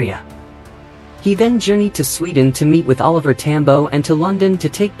Algeria. He then journeyed to Sweden to meet with Oliver Tambo and to London to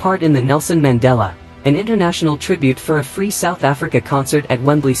take part in the Nelson Mandela, an international tribute for a Free South Africa concert at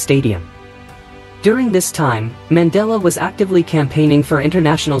Wembley Stadium. During this time, Mandela was actively campaigning for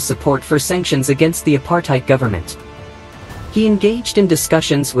international support for sanctions against the apartheid government. He engaged in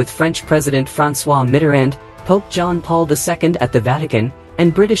discussions with French President François Mitterrand, Pope John Paul II at the Vatican,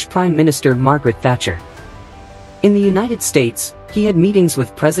 and British Prime Minister Margaret Thatcher. In the United States, he had meetings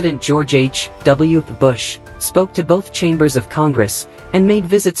with President George H.W. Bush, spoke to both chambers of Congress, and made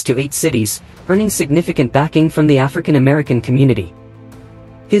visits to 8 cities, earning significant backing from the African American community.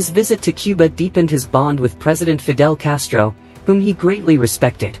 His visit to Cuba deepened his bond with President Fidel Castro, whom he greatly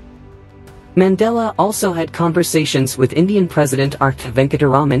respected. Mandela also had conversations with Indian President Arthur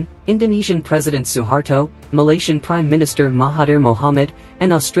Venkataraman, Indonesian President Suharto, Malaysian Prime Minister Mahathir Mohamad,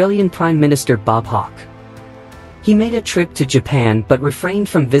 and Australian Prime Minister Bob Hawke. He made a trip to Japan but refrained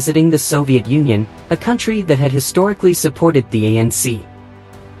from visiting the Soviet Union, a country that had historically supported the ANC.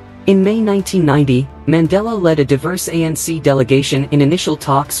 In May 1990, Mandela led a diverse ANC delegation in initial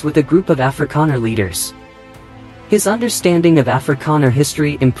talks with a group of Afrikaner leaders. His understanding of Afrikaner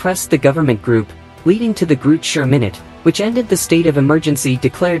history impressed the government group, leading to the Groot Minute, which ended the state of emergency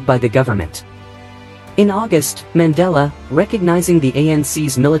declared by the government. In August, Mandela, recognizing the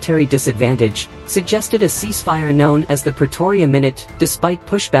ANC's military disadvantage, suggested a ceasefire known as the Pretoria Minute, despite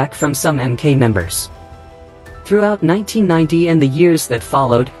pushback from some MK members. Throughout 1990 and the years that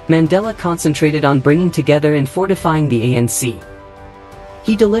followed, Mandela concentrated on bringing together and fortifying the ANC.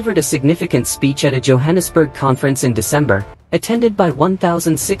 He delivered a significant speech at a Johannesburg conference in December, attended by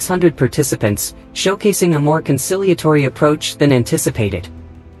 1,600 participants, showcasing a more conciliatory approach than anticipated.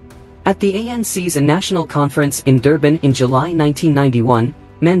 At the ANC's national conference in Durban in July 1991,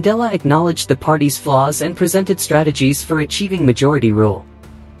 Mandela acknowledged the party's flaws and presented strategies for achieving majority rule.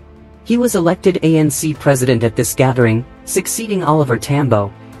 He was elected ANC president at this gathering, succeeding Oliver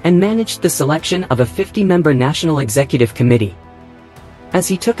Tambo, and managed the selection of a 50-member National Executive Committee. As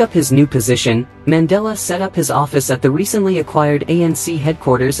he took up his new position, Mandela set up his office at the recently acquired ANC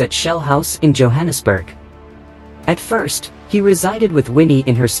headquarters at Shell House in Johannesburg. At first, he resided with Winnie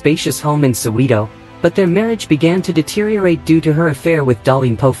in her spacious home in Soweto, but their marriage began to deteriorate due to her affair with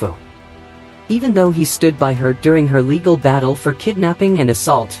Dolly Mpofu. Even though he stood by her during her legal battle for kidnapping and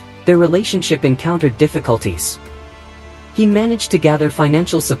assault, their relationship encountered difficulties. He managed to gather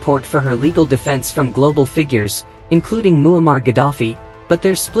financial support for her legal defense from global figures, including Muammar Gaddafi, but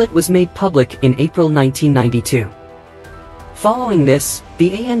their split was made public in April 1992. Following this,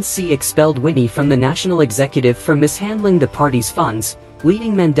 the ANC expelled Winnie from the national executive for mishandling the party's funds,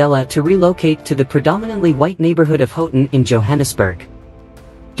 leading Mandela to relocate to the predominantly white neighborhood of Houghton in Johannesburg.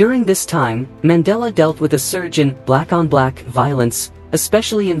 During this time, Mandela dealt with a surge in black-on-black violence,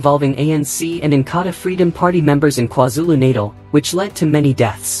 especially involving ANC and Inkatha Freedom Party members in KwaZulu-Natal, which led to many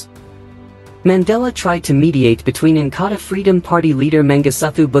deaths. Mandela tried to mediate between Inkatha Freedom Party leader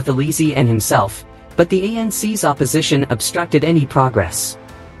Mengisuthu Buthelezi and himself, but the ANC's opposition obstructed any progress.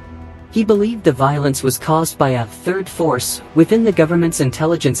 He believed the violence was caused by a third force within the government's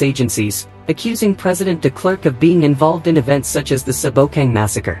intelligence agencies, accusing President de Klerk of being involved in events such as the Sebokeng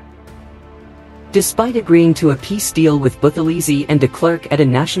massacre. Despite agreeing to a peace deal with Buthelezi and de Klerk at a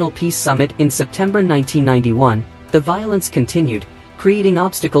national peace summit in September 1991, the violence continued, creating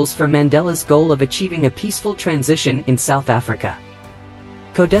obstacles for Mandela's goal of achieving a peaceful transition in South Africa.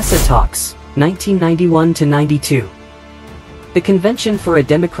 CODESA talks, 1991–92. The Convention for a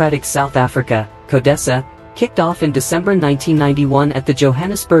Democratic South Africa, CODESA, kicked off in December 1991 at the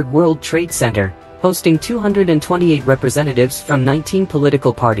Johannesburg World Trade Center, hosting 228 representatives from 19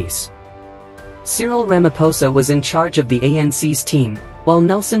 political parties. Cyril Ramaphosa was in charge of the ANC's team, while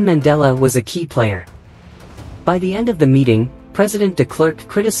Nelson Mandela was a key player. By the end of the meeting, President de Klerk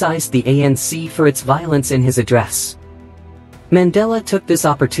criticized the ANC for its violence in his address. Mandela took this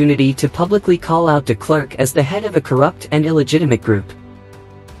opportunity to publicly call out de Klerk as the head of a corrupt and illegitimate group.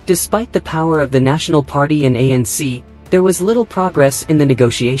 Despite the power of the National Party and ANC, there was little progress in the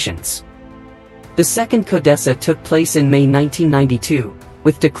negotiations. The second CODESA took place in May 1992,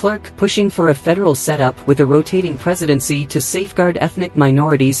 with de Klerk pushing for a federal setup with a rotating presidency to safeguard ethnic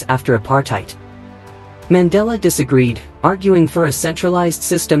minorities after apartheid. Mandela disagreed, arguing for a centralized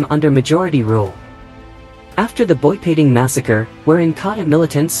system under majority rule. After the Boipatong massacre, where Inkatha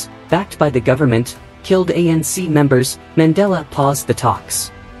militants, backed by the government, killed ANC members, Mandela paused the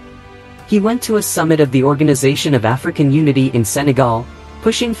talks. He went to a summit of the Organization of African Unity in Senegal,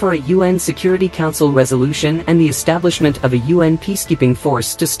 pushing for a UN Security Council resolution and the establishment of a UN peacekeeping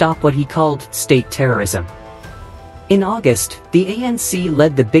force to stop what he called state terrorism. In August, the ANC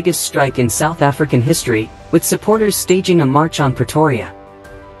led the biggest strike in South African history, with supporters staging a march on Pretoria.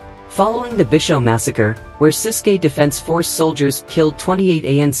 Following the Bisho massacre, where Ciskei Defence Force soldiers killed 28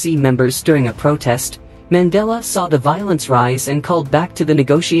 ANC members during a protest, Mandela saw the violence rise and called back to the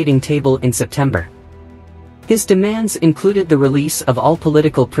negotiating table in September. His demands included the release of all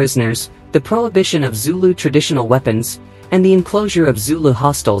political prisoners, the prohibition of Zulu traditional weapons, and the enclosure of Zulu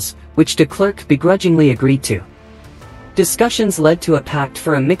hostels, which de Klerk begrudgingly agreed to. Discussions led to a pact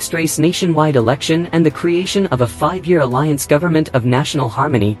for a mixed-race nationwide election and the creation of a 5-year alliance government of national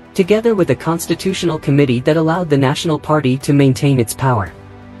harmony, together with a constitutional committee that allowed the National Party to maintain its power.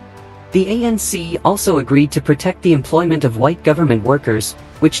 The ANC also agreed to protect the employment of white government workers,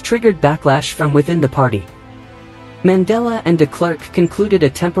 which triggered backlash from within the party. Mandela and de Klerk concluded a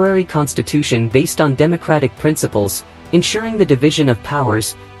temporary constitution based on democratic principles, ensuring the division of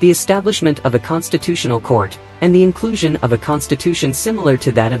powers, the establishment of a constitutional court, and the inclusion of a constitution similar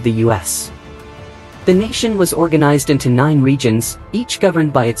to that of the US. The nation was organized into 9 regions, each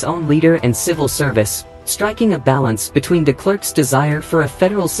governed by its own leader and civil service, striking a balance between de Klerk's desire for a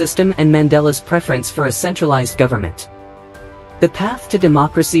federal system and Mandela's preference for a centralized government. The path to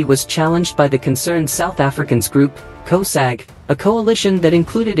democracy was challenged by the Concerned South Africans group, COSAG, a coalition that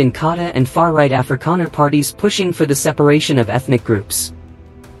included Inkatha and far-right Afrikaner parties pushing for the separation of ethnic groups.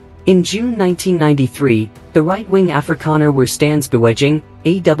 In June 1993, the right-wing Afrikaner Weerstandsbeweging,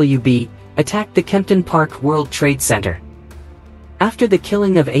 AWB, attacked the Kempton Park World Trade Center. After the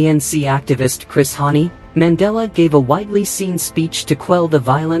killing of ANC activist Chris Hani, Mandela gave a widely seen speech to quell the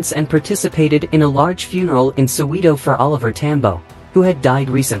violence and participated in a large funeral in Soweto for Oliver Tambo, who had died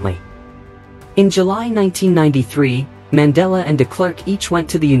recently. In July 1993, Mandela and de Klerk each went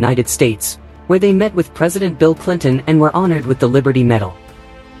to the United States, where they met with President Bill Clinton and were honored with the Liberty Medal.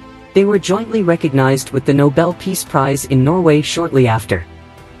 They were jointly recognized with the Nobel Peace Prize in Norway shortly after.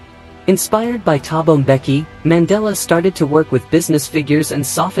 Inspired by Thabo Mbeki, Mandela started to work with business figures and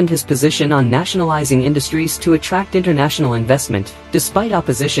softened his position on nationalizing industries to attract international investment, despite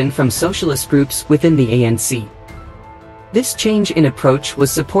opposition from socialist groups within the ANC. This change in approach was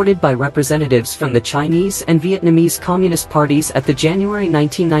supported by representatives from the Chinese and Vietnamese Communist parties at the January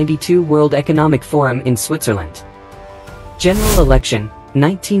 1992 World Economic Forum in Switzerland. General election,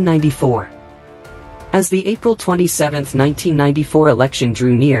 1994. As the April 27, 1994 election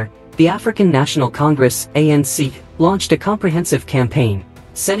drew near, the African National Congress, ANC, launched a comprehensive campaign,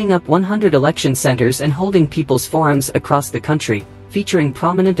 setting up 100 election centers and holding people's forums across the country, featuring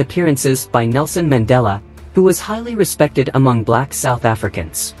prominent appearances by Nelson Mandela, who was highly respected among black South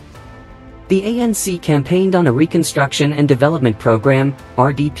Africans. The ANC campaigned on a Reconstruction and Development Programme,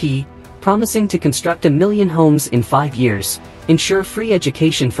 RDP, promising to construct 1 million homes in 5 years, ensure free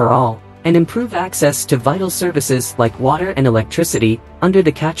education for all, and improve access to vital services like water and electricity, under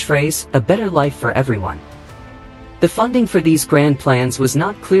the catchphrase, "A better life for everyone." The funding for these grand plans was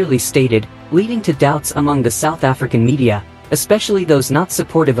not clearly stated, leading to doubts among the South African media, especially those not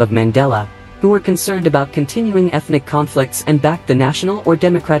supportive of Mandela, who were concerned about continuing ethnic conflicts and backed the National or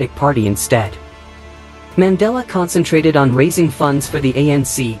Democratic Party instead. Mandela concentrated on raising funds for the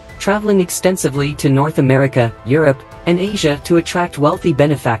ANC, traveling extensively to North America, Europe, and Asia to attract wealthy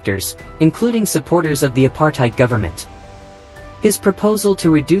benefactors, including supporters of the apartheid government. His proposal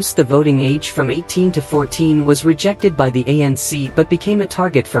to reduce the voting age from 18 to 14 was rejected by the ANC but became a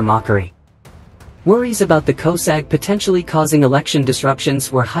target for mockery. Worries about the COSAG potentially causing election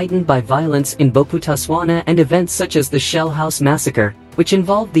disruptions were heightened by violence in Bophuthatswana and events such as the Shell House Massacre, which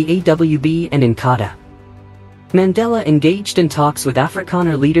involved the AWB and Inkatha. Mandela engaged in talks with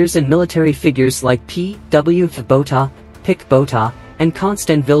Afrikaner leaders and military figures like P.W. Botha, Pik Botha, and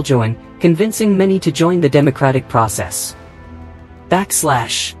Constant Viljoen, convincing many to join the democratic process.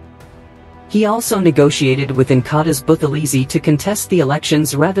 He also negotiated with Inkatha's Buthelezi to contest the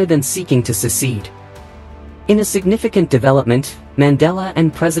elections rather than seeking to secede. In a significant development, Mandela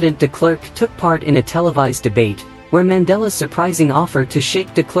and President de Klerk took part in a televised debate, where Mandela's surprising offer to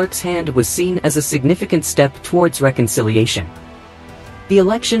shake de Klerk's hand was seen as a significant step towards reconciliation. The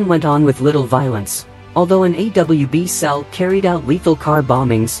election went on with little violence, although an AWB cell carried out lethal car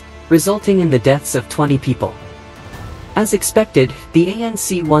bombings, resulting in the deaths of 20 people. As expected, the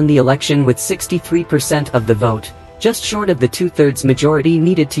ANC won the election with 63% of the vote, just short of the two-thirds majority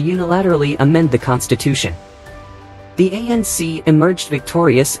needed to unilaterally amend the constitution. The ANC emerged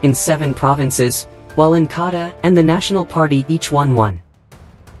victorious in 7 provinces, while Inkatha and the National Party each won 1.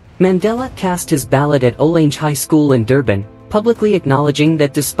 Mandela cast his ballot at Orange High School in Durban, publicly acknowledging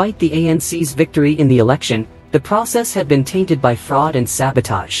that despite the ANC's victory in the election, the process had been tainted by fraud and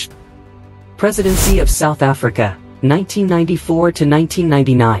sabotage. Presidency of South Africa, 1994 to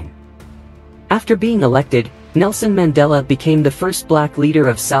 1999. After being elected, Nelson Mandela became the first black leader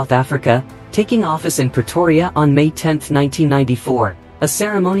of South Africa, taking office in Pretoria on May 10, 1994, a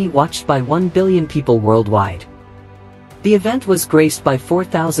ceremony watched by 1 billion people worldwide. The event was graced by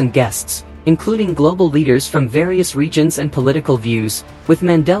 4,000 guests, including global leaders from various regions and political views, with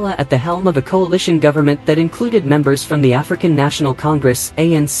Mandela at the helm of a coalition government that included members from the African National Congress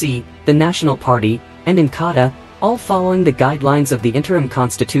 (ANC), the National Party, and Inkatha, all following the guidelines of the interim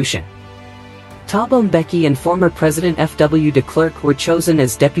constitution. Thabo Mbeki and former President F.W. de Klerk were chosen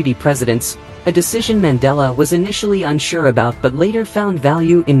as deputy presidents, a decision Mandela was initially unsure about but later found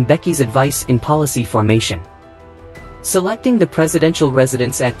value in Mbeki's advice in policy formation. Selecting the presidential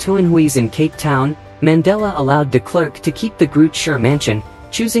residence at Tuinhuis in Cape Town, Mandela allowed de Klerk to keep the Groot Schuur mansion,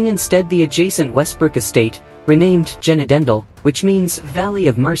 choosing instead the adjacent Westbrook estate, renamed Genadendel, which means Valley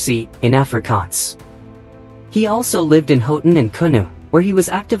of Mercy in Afrikaans. He also lived in Houghton and Qunu, where he was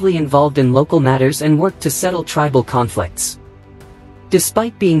actively involved in local matters and worked to settle tribal conflicts.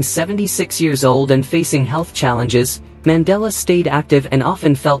 Despite being 76 years old and facing health challenges, Mandela stayed active and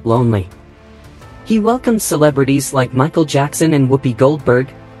often felt lonely. He welcomed celebrities like Michael Jackson and Whoopi Goldberg,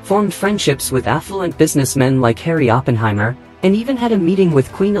 formed friendships with affluent businessmen like Harry Oppenheimer, and even had a meeting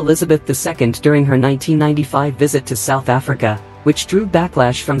with Queen Elizabeth II during her 1995 visit to South Africa, which drew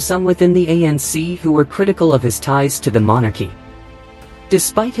backlash from some within the ANC who were critical of his ties to the monarchy.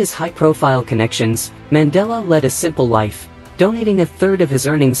 Despite his high-profile connections, Mandela led a simple life, donating a third of his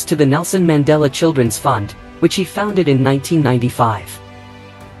earnings to the Nelson Mandela Children's Fund, which he founded in 1995.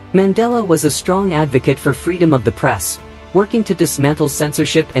 Mandela was a strong advocate for freedom of the press, working to dismantle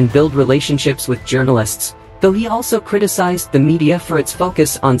censorship and build relationships with journalists, though he also criticized the media for its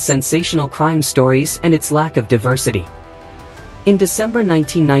focus on sensational crime stories and its lack of diversity. In December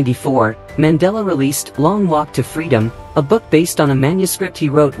 1994, Mandela released Long Walk to Freedom, a book based on a manuscript he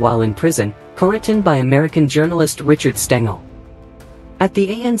wrote while in prison, co-written by American journalist Richard Stengel. At the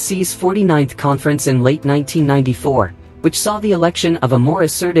ANC's 49th conference in late 1994, which saw the election of a more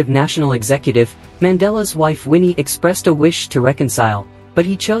assertive national executive, Mandela's wife Winnie expressed a wish to reconcile, but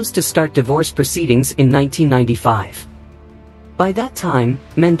he chose to start divorce proceedings in 1995. By that time,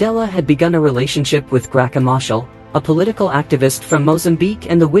 Mandela had begun a relationship with Graca Machel, a political activist from Mozambique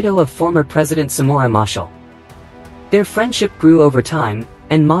and the widow of former President Samora Machel. Their friendship grew over time,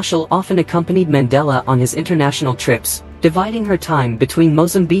 and Machel often accompanied Mandela on his international trips, dividing her time between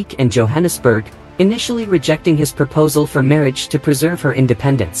Mozambique and Johannesburg, initially rejecting his proposal for marriage to preserve her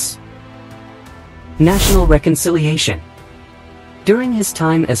independence. National reconciliation. During his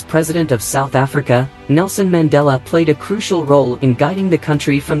time as President of South Africa, Nelson Mandela played a crucial role in guiding the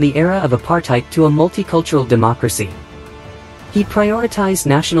country from the era of apartheid to a multicultural democracy. He prioritized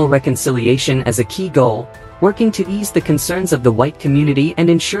national reconciliation as a key goal, working to ease the concerns of the white community and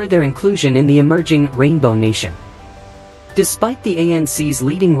ensure their inclusion in the emerging Rainbow Nation. Despite the ANC's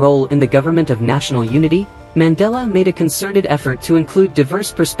leading role in the government of national unity, Mandela made a concerted effort to include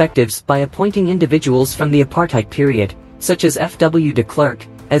diverse perspectives by appointing individuals from the apartheid period, such as F.W. de Klerk,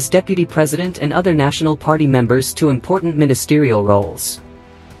 as deputy president and other National Party members to important ministerial roles.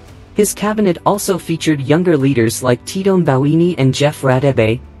 His cabinet also featured younger leaders like Tito Mboweni and Jeff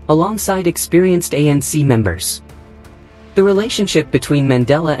Radebe, alongside experienced ANC members. The relationship between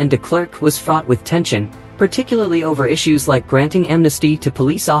Mandela and de Klerk was fraught with tension, particularly over issues like granting amnesty to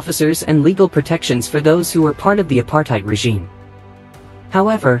police officers and legal protections for those who were part of the apartheid regime.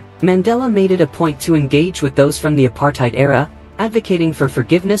 However, Mandela made it a point to engage with those from the apartheid era, advocating for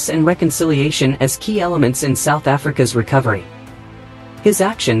forgiveness and reconciliation as key elements in South Africa's recovery. His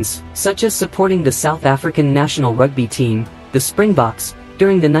actions, such as supporting the South African national rugby team, the Springboks,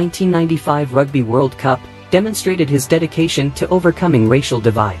 during the 1995 Rugby World Cup, demonstrated his dedication to overcoming racial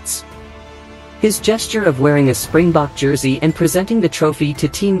divides. His gesture of wearing a Springbok jersey and presenting the trophy to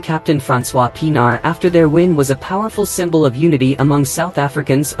team captain Francois Pienaar after their win was a powerful symbol of unity among South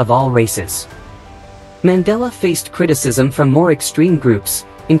Africans of all races. Mandela faced criticism from more extreme groups,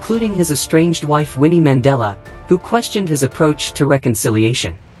 including his estranged wife Winnie Mandela, who questioned his approach to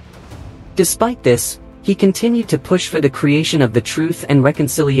reconciliation. Despite this, he continued to push for the creation of the Truth and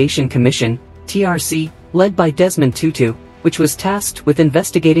Reconciliation Commission, TRC, led by Desmond Tutu, which was tasked with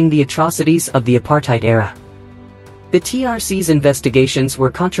investigating the atrocities of the apartheid era. The TRC's investigations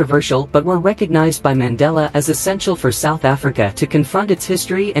were controversial but were recognized by Mandela as essential for South Africa to confront its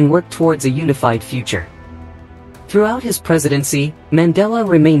history and work towards a unified future. Throughout his presidency, Mandela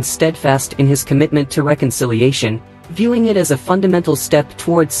remained steadfast in his commitment to reconciliation, viewing it as a fundamental step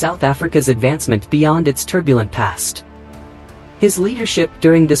towards South Africa's advancement beyond its turbulent past. His leadership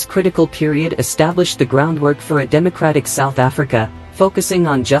during this critical period established the groundwork for a democratic South Africa, focusing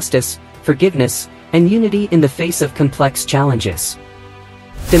on justice, forgiveness, and unity in the face of complex challenges.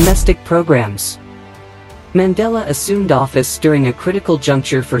 Domestic programs. Mandela assumed office during a critical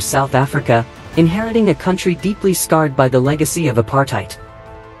juncture for South Africa, inheriting a country deeply scarred by the legacy of apartheid.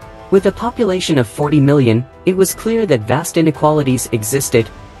 With a population of 40 million, it was clear that vast inequalities existed.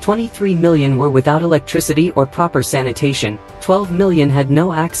 23 million were without electricity or proper sanitation, 12 million had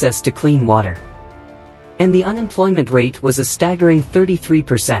no access to clean water. And the unemployment rate was a staggering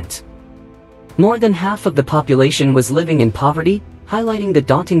 33%. More than half of the population was living in poverty, highlighting the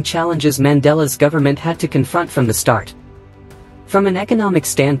daunting challenges Mandela's government had to confront from the start. From an economic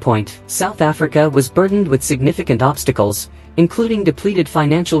standpoint, South Africa was burdened with significant obstacles, including depleted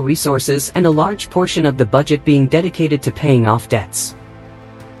financial resources and a large portion of the budget being dedicated to paying off debts.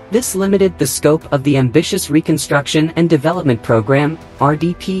 This limited the scope of the ambitious Reconstruction and Development Programme,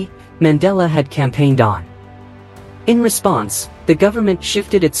 RDP, Mandela had campaigned on. In response, the government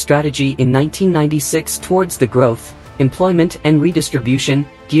shifted its strategy in 1996 towards the growth, employment and redistribution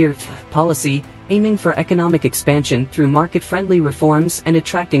policy, aiming for economic expansion through market-friendly reforms and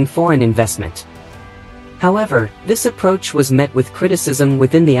attracting foreign investment. However, this approach was met with criticism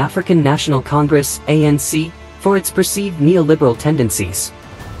within the African National Congress, ANC, for its perceived neoliberal tendencies.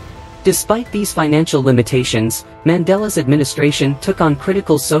 Despite these financial limitations, Mandela's administration took on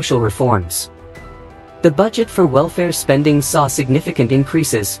critical social reforms. The budget for welfare spending saw significant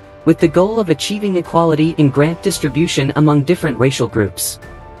increases, with the goal of achieving equality in grant distribution among different racial groups.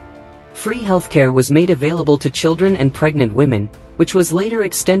 Free healthcare was made available to children and pregnant women, which was later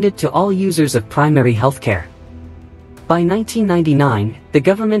extended to all users of primary healthcare. By 1999, the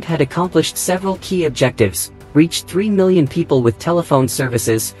government had accomplished several key objectives, reached 3 million people with telephone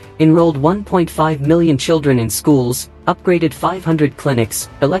services, enrolled 1.5 million children in schools, upgraded 500 clinics,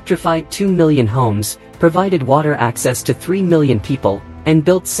 electrified 2 million homes, provided water access to 3 million people, and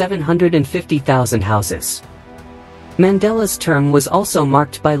built 750,000 houses. Mandela's term was also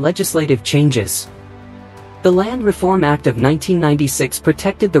marked by legislative changes. The Land Reform Act of 1996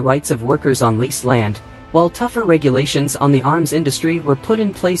 protected the rights of workers on leased land, while tougher regulations on the arms industry were put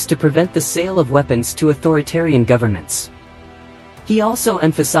in place to prevent the sale of weapons to authoritarian governments. He also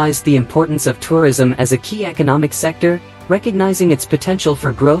emphasized the importance of tourism as a key economic sector, recognizing its potential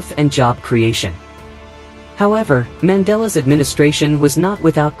for growth and job creation. However, Mandela's administration was not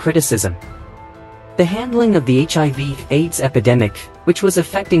without criticism. The handling of the HIV/AIDS epidemic, which was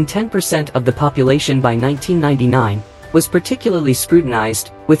affecting 10% of the population by 1999, was particularly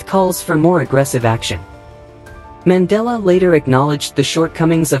scrutinized, with calls for more aggressive action. Mandela later acknowledged the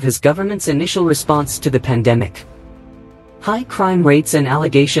shortcomings of his government's initial response to the pandemic. High crime rates and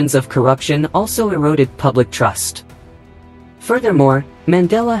allegations of corruption also eroded public trust. Furthermore,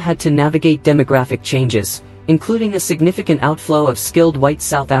 Mandela had to navigate demographic changes, including a significant outflow of skilled white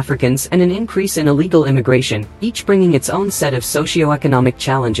South Africans and an increase in illegal immigration, each bringing its own set of socio-economic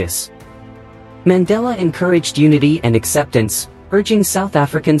challenges. Mandela encouraged unity and acceptance, urging South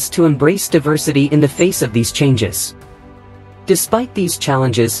Africans to embrace diversity in the face of these changes. Despite these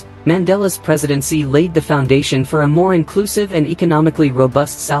challenges, Mandela's presidency laid the foundation for a more inclusive and economically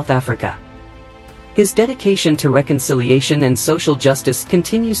robust South Africa. His dedication to reconciliation and social justice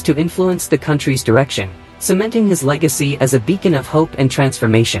continues to influence the country's direction, cementing his legacy as a beacon of hope and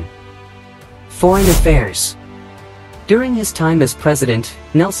transformation. Foreign affairs. During his time as president,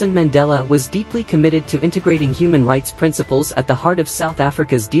 Nelson Mandela was deeply committed to integrating human rights principles at the heart of South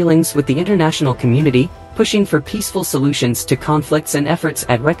Africa's dealings with the international community, pushing for peaceful solutions to conflicts and efforts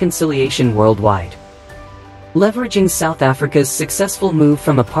at reconciliation worldwide. Leveraging South Africa's successful move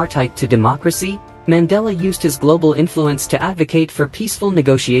from apartheid to democracy, Mandela used his global influence to advocate for peaceful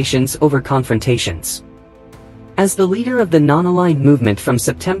negotiations over confrontations. As the leader of the non-aligned movement from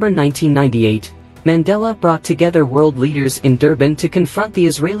September 1998, Mandela brought together world leaders in Durban to confront the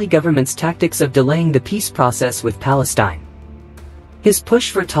Israeli government's tactics of delaying the peace process with Palestine. His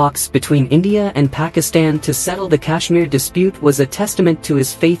push for talks between India and Pakistan to settle the Kashmir dispute was a testament to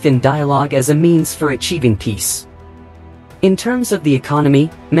his faith in dialogue as a means for achieving peace. In terms of the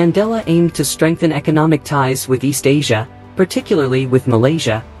economy, Mandela aimed to strengthen economic ties with East Asia, particularly with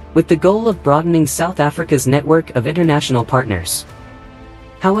Malaysia, with the goal of broadening South Africa's network of international partners.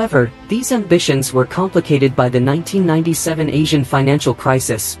 However, these ambitions were complicated by the 1997 Asian financial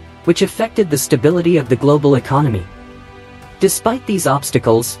crisis, which affected the stability of the global economy. Despite these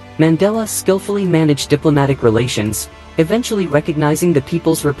obstacles, Mandela skillfully managed diplomatic relations, eventually recognizing the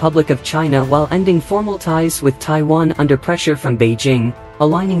People's Republic of China while ending formal ties with Taiwan under pressure from Beijing,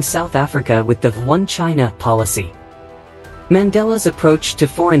 aligning South Africa with the One China policy. Mandela's approach to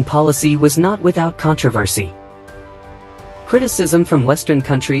foreign policy was not without controversy. Criticism from Western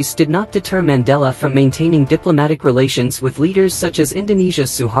countries did not deter Mandela from maintaining diplomatic relations with leaders such as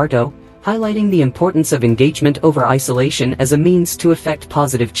Indonesia's Suharto, highlighting the importance of engagement over isolation as a means to effect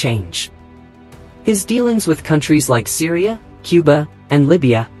positive change. His dealings with countries like Syria, Cuba, and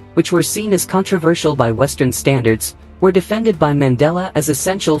Libya, which were seen as controversial by Western standards, were defended by Mandela as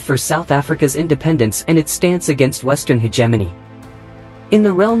essential for South Africa's independence and its stance against Western hegemony. In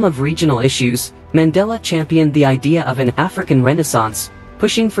the realm of regional issues, Mandela championed the idea of an African Renaissance,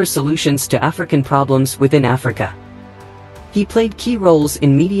 pushing for solutions to African problems within Africa. He played key roles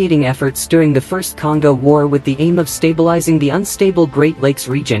in mediating efforts during the First Congo War with the aim of stabilizing the unstable Great Lakes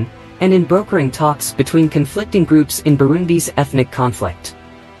region, and in brokering talks between conflicting groups in Burundi's ethnic conflict.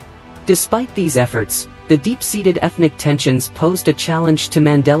 Despite these efforts, the deep-seated ethnic tensions posed a challenge to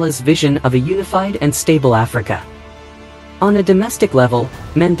Mandela's vision of a unified and stable Africa. On a domestic level,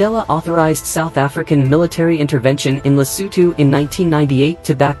 Mandela authorized South African military intervention in Lesotho in 1998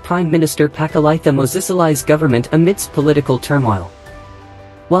 to back Prime Minister Pakalitha Mosisili's government amidst political turmoil.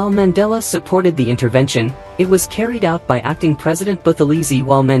 While Mandela supported the intervention, it was carried out by acting President Buthelezi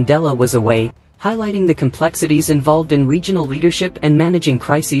while Mandela was away, highlighting the complexities involved in regional leadership and managing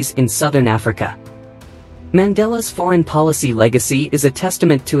crises in southern Africa. Mandela's foreign policy legacy is a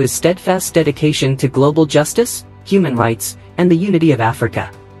testament to his steadfast dedication to global justice, human rights, and the unity of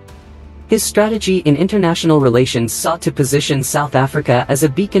Africa. His strategy in international relations sought to position South Africa as a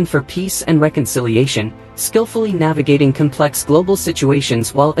beacon for peace and reconciliation, skillfully navigating complex global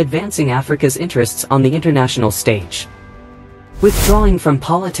situations while advancing Africa's interests on the international stage. Withdrawing from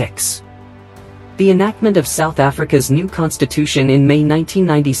politics. The enactment of South Africa's new constitution in May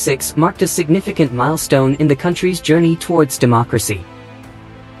 1996 marked a significant milestone in the country's journey towards democracy.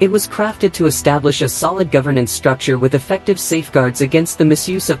 It was crafted to establish a solid governance structure with effective safeguards against the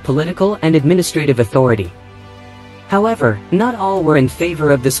misuse of political and administrative authority. However, not all were in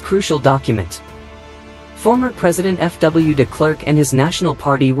favor of this crucial document. Former President F.W. de Klerk and his National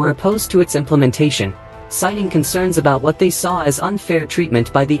Party were opposed to its implementation, citing concerns about what they saw as unfair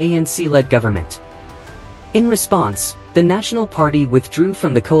treatment by the ANC-led government. In response, the National Party withdrew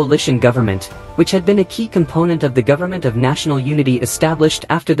from the coalition government, which had been a key component of the Government of National Unity established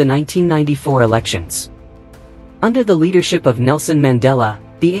after the 1994 elections. Under the leadership of Nelson Mandela,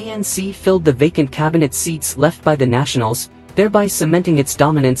 the ANC filled the vacant cabinet seats left by the Nationals, thereby cementing its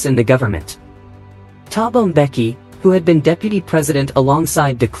dominance in the government. Thabo Mbeki, who had been deputy president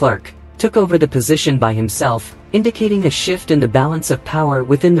alongside de Klerk, took over the position by himself, indicating a shift in the balance of power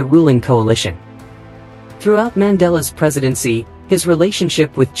within the ruling coalition. Throughout Mandela's presidency, his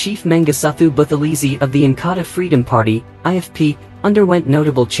relationship with Chief Mengisuthu Buthelezi of the Inkatha Freedom Party, IFP, underwent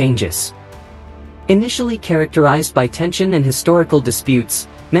notable changes. Initially characterized by tension and historical disputes,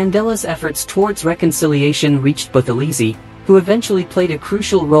 Mandela's efforts towards reconciliation reached Buthelezi, who eventually played a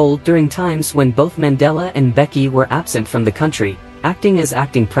crucial role during times when both Mandela and Mbeki were absent from the country, acting as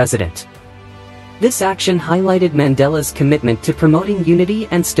acting president. This action highlighted Mandela's commitment to promoting unity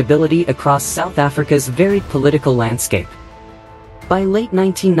and stability across South Africa's varied political landscape. By late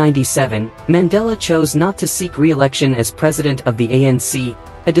 1997, Mandela chose not to seek re-election as president of the ANC,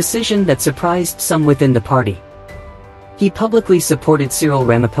 a decision that surprised some within the party. He publicly supported Cyril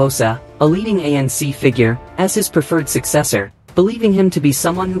Ramaphosa, a leading ANC figure, as his preferred successor, believing him to be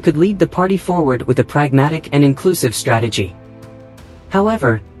someone who could lead the party forward with a pragmatic and inclusive strategy.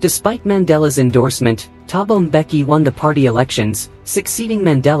 However, despite Mandela's endorsement, Thabo Mbeki won the party elections, succeeding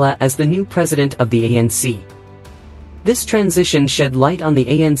Mandela as the new president of the ANC. This transition shed light on the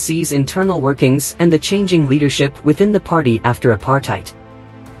ANC's internal workings and the changing leadership within the party after apartheid.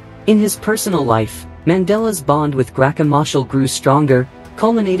 In his personal life, Mandela's bond with Graca Machel grew stronger,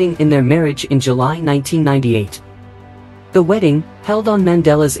 culminating in their marriage in July 1998. The wedding, held on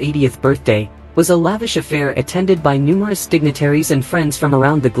Mandela's 80th birthday, was a lavish affair attended by numerous dignitaries and friends from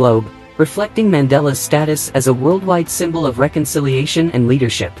around the globe, reflecting Mandela's status as a worldwide symbol of reconciliation and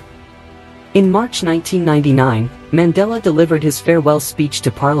leadership. In March 1999, Mandela delivered his farewell speech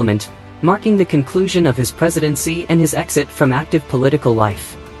to Parliament, marking the conclusion of his presidency and his exit from active political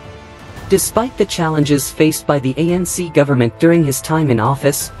life. Despite the challenges faced by the ANC government during his time in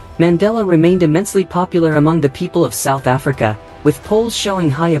office, Mandela remained immensely popular among the people of South Africa, with polls showing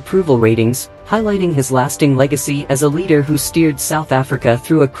high approval ratings, highlighting his lasting legacy as a leader who steered South Africa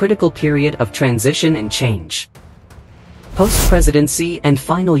through a critical period of transition and change. Post-presidency and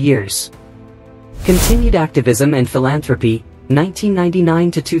final years. Continued activism and philanthropy,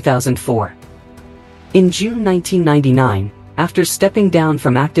 1999 to 2004. In June 1999, after stepping down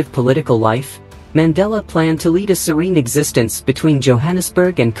from active political life, Mandela planned to lead a serene existence between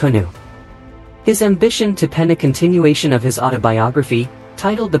Johannesburg and Qunu. His ambition to pen a continuation of his autobiography,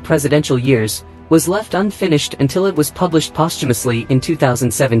 titled The Presidential Years, was left unfinished until it was published posthumously in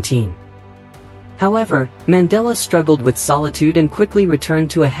 2017. However, Mandela struggled with solitude and quickly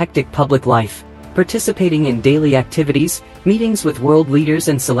returned to a hectic public life, participating in daily activities, meetings with world leaders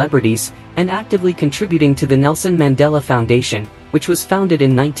and celebrities, and actively contributing to the Nelson Mandela Foundation, which was founded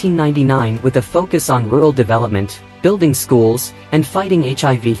in 1999 with a focus on rural development, building schools, and fighting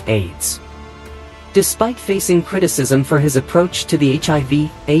HIV/AIDS. Despite facing criticism for his approach to the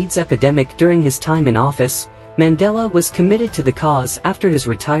HIV/AIDS epidemic during his time in office, Mandela was committed to the cause after his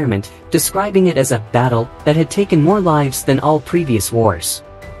retirement, describing it as a battle that had taken more lives than all previous wars.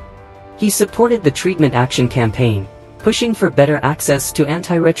 He supported the Treatment Action Campaign, pushing for better access to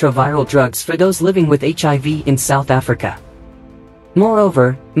antiretroviral drugs for those living with HIV in South Africa.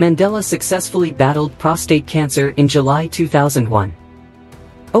 Moreover, Mandela successfully battled prostate cancer in July 2001.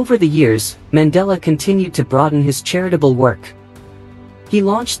 Over the years, Mandela continued to broaden his charitable work. He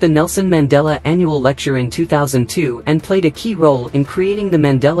launched the Nelson Mandela Annual Lecture in 2002 and played a key role in creating the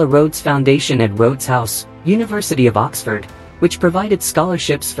Mandela Rhodes Foundation at Rhodes House, University of Oxford, which provided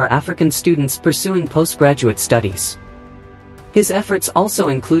scholarships for African students pursuing postgraduate studies. His efforts also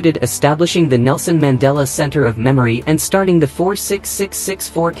included establishing the Nelson Mandela Center of Memory and starting the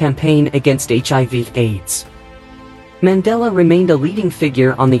 46664 campaign against HIV/AIDS. Mandela remained a leading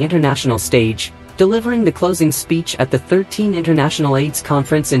figure on the international stage, delivering the closing speech at the 13th International AIDS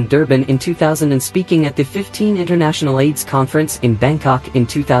Conference in Durban in 2000 and speaking at the 15th International AIDS Conference in Bangkok in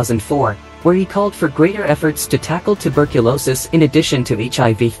 2004, where he called for greater efforts to tackle tuberculosis in addition to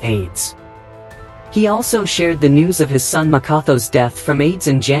HIV/AIDS. He also shared the news of his son Makatho's death from AIDS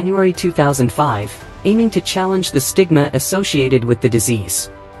in January 2005, aiming to challenge the stigma associated with the disease.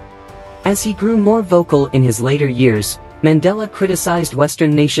 As he grew more vocal in his later years, Mandela criticized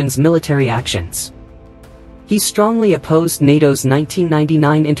Western nations' military actions. He strongly opposed NATO's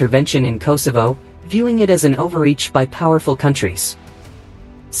 1999 intervention in Kosovo, viewing it as an overreach by powerful countries.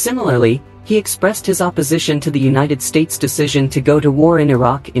 Similarly, he expressed his opposition to the United States' decision to go to war in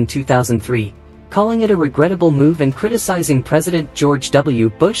Iraq in 2003, calling it a regrettable move and criticizing President George W.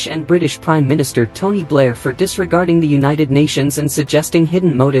 Bush and British Prime Minister Tony Blair for disregarding the United Nations and suggesting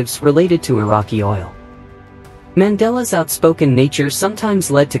hidden motives related to Iraqi oil. Mandela's outspoken nature sometimes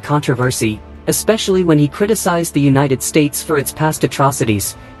led to controversy, especially when he criticized the United States for its past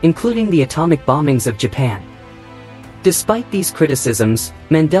atrocities, including the atomic bombings of Japan. Despite these criticisms,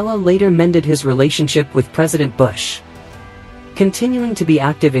 Mandela later mended his relationship with President Bush. Continuing to be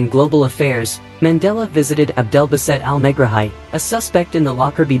active in global affairs, Mandela visited Abdelbaset al-Megrahi, a suspect in the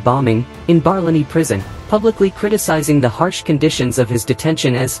Lockerbie bombing, in Barlini prison, publicly criticizing the harsh conditions of his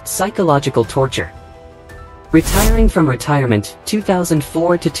detention as psychological torture. Retiring from retirement,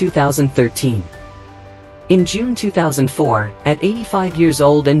 2004 to 2013. In June 2004, at 85 years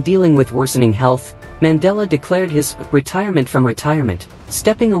old and dealing with worsening health, Mandela declared his retirement from retirement,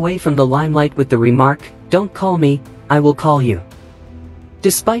 stepping away from the limelight with the remark, "Don't call me, I will call you."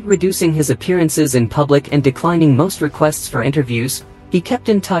 Despite reducing his appearances in public and declining most requests for interviews, he kept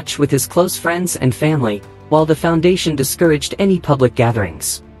in touch with his close friends and family, while the foundation discouraged any public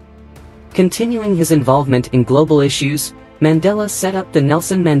gatherings. Continuing his involvement in global issues, Mandela set up the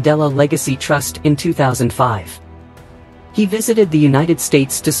Nelson Mandela Legacy Trust in 2005. He visited the United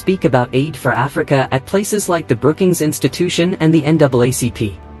States to speak about aid for Africa at places like the Brookings Institution and the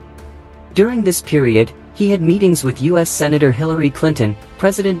NAACP. During this period, he had meetings with U.S. Senator Hillary Clinton,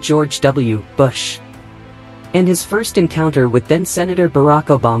 President George W. Bush, and his first encounter with then-Senator Barack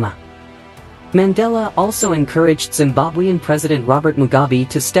Obama. Mandela also encouraged Zimbabwean President Robert Mugabe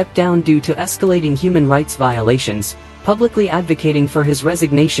to step down due to escalating human rights violations, publicly advocating for his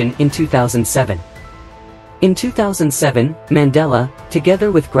resignation in 2007. In 2007, Mandela,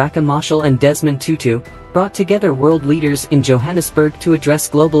 together with Graca Machel and Desmond Tutu, brought together world leaders in Johannesburg to address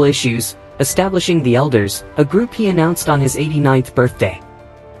global issues, establishing the Elders, a group he announced on his 89th birthday.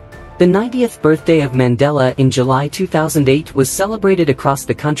 The 90th birthday of Mandela in July 2008 was celebrated across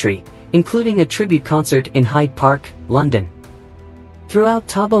the country, including a tribute concert in Hyde Park, London. Throughout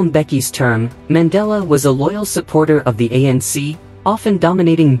Thabo Mbeki's term, Mandela was a loyal supporter of the ANC, often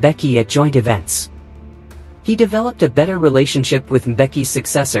dominating Mbeki at joint events. He developed a better relationship with Mbeki's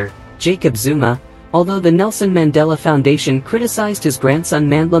successor, Jacob Zuma, although the Nelson Mandela Foundation criticized his grandson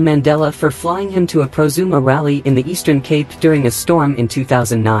Mandla Mandela for flying him to a pro-Zuma rally in the Eastern Cape during a storm in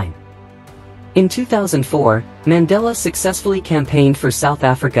 2009. In 2004, Mandela successfully campaigned for South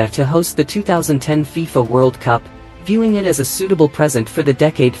Africa to host the 2010 FIFA World Cup, viewing it as a suitable present for the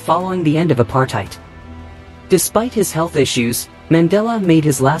decade following the end of apartheid. Despite his health issues, Mandela made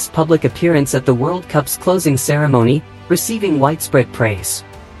his last public appearance at the World Cup's closing ceremony, receiving widespread praise.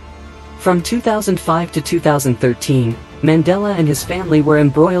 From 2005 to 2013, Mandela and his family were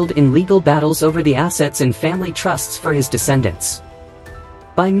embroiled in legal battles over the assets and family trusts for his descendants.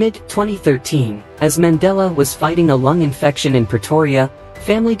 By mid-2013, as Mandela was fighting a lung infection in Pretoria,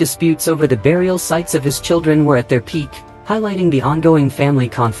 family disputes over the burial sites of his children were at their peak, highlighting the ongoing family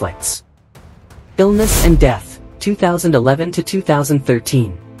conflicts. Illness and death, 2011 to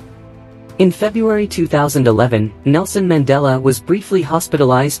 2013. In February 2011, Nelson Mandela was briefly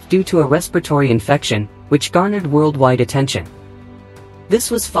hospitalized due to a respiratory infection, which garnered worldwide attention. This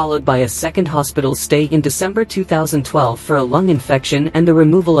was followed by a second hospital stay in December 2012 for a lung infection and the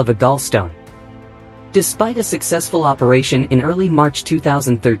removal of a gallstone. Despite a successful operation in early March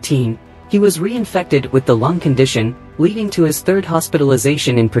 2013, he was reinfected with the lung condition, leading to his third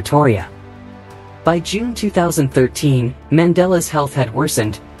hospitalization in Pretoria. By June 2013, Mandela's health had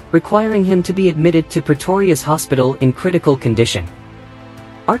worsened, requiring him to be admitted to Pretoria's hospital in critical condition.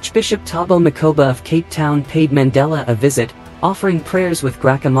 Archbishop Thabo Makgoba of Cape Town paid Mandela a visit, offering prayers with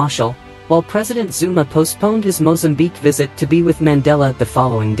Graca Machel, while President Zuma postponed his Mozambique visit to be with Mandela the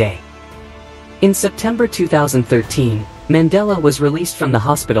following day. In September 2013, Mandela was released from the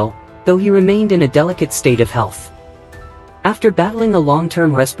hospital, though he remained in a delicate state of health. After battling a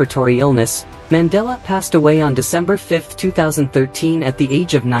long-term respiratory illness, Mandela passed away on December 5, 2013 at the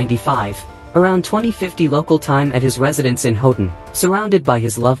age of 95, around 2050 local time at his residence in Houghton, surrounded by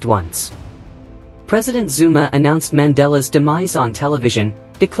his loved ones. President Zuma announced Mandela's demise on television,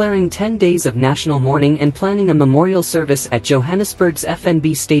 declaring 10 days of national mourning and planning a memorial service at Johannesburg's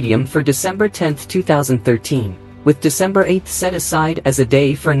FNB Stadium for December 10, 2013, with December 8 set aside as a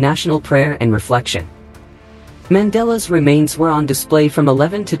day for national prayer and reflection. Mandela's remains were on display from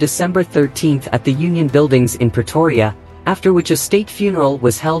 11 to December 13 at the Union Buildings in Pretoria, after which a state funeral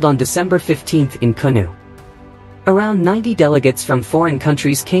was held on December 15 in Qunu. Around 90 delegates from foreign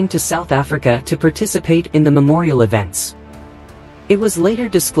countries came to South Africa to participate in the memorial events. It was later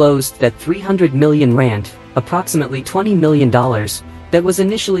disclosed that 300 million rand, approximately $20 million, that was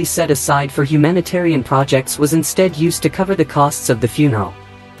initially set aside for humanitarian projects was instead used to cover the costs of the funeral.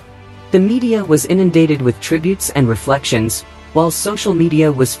 The media was inundated with tributes and reflections, while social media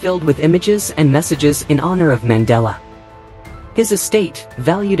was filled with images and messages in honor of Mandela. His estate,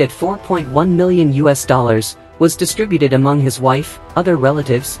 valued at $4.1 million, was distributed among his wife, other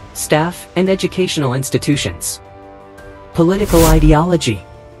relatives, staff, and educational institutions. Political ideology.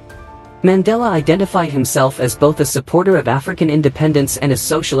 Mandela identified himself as both a supporter of African independence and a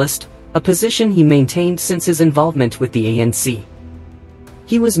socialist, a position he maintained since his involvement with the ANC.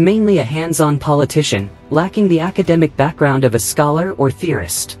 He was mainly a hands-on politician, lacking the academic background of a scholar or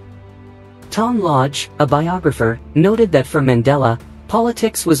theorist. Tom Lodge, a biographer, noted that for Mandela,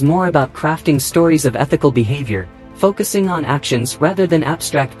 politics was more about crafting stories of ethical behavior, focusing on actions rather than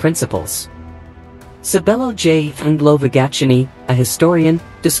abstract principles. Sabelo J. Ndlovagachini, a historian,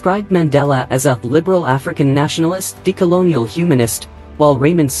 described Mandela as a liberal African nationalist, decolonial humanist, while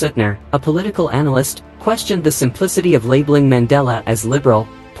Raymond Suttner, a political analyst, questioned the simplicity of labeling Mandela as liberal,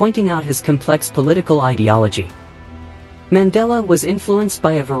 pointing out his complex political ideology. Mandela was influenced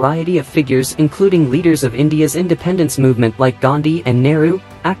by a variety of figures including leaders of India's independence movement like Gandhi and Nehru,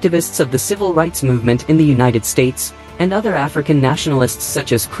 activists of the civil rights movement in the United States, and other African nationalists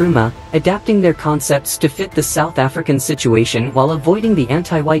such as Nkrumah, adapting their concepts to fit the South African situation while avoiding the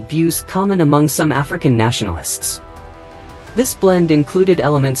anti-white views common among some African nationalists. This blend included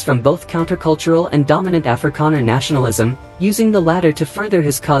elements from both countercultural and dominant Afrikaner nationalism, using the latter to further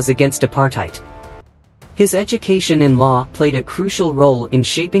his cause against apartheid. His education in law played a crucial role in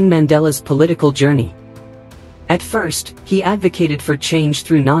shaping Mandela's political journey. At first, he advocated for change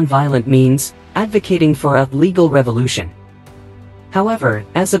through nonviolent means, advocating for a legal revolution. However,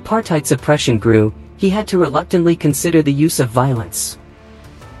 as apartheid suppression grew, he had to reluctantly consider the use of violence.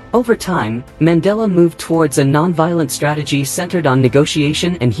 Over time, Mandela moved towards a nonviolent strategy centered on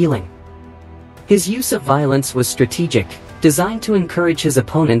negotiation and healing. His use of violence was strategic, designed to encourage his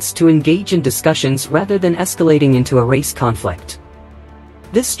opponents to engage in discussions rather than escalating into a race conflict.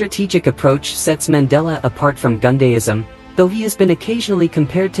 This strategic approach sets Mandela apart from Gandhiism, though he has been occasionally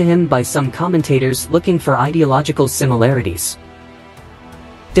compared to him by some commentators looking for ideological similarities.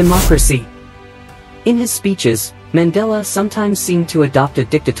 Democracy. In his speeches, Mandela sometimes seemed to adopt a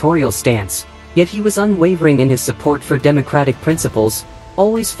dictatorial stance, yet he was unwavering in his support for democratic principles,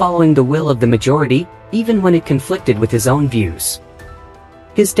 always following the will of the majority, even when it conflicted with his own views.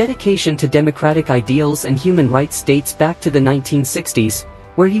 His dedication to democratic ideals and human rights dates back to the 1960s,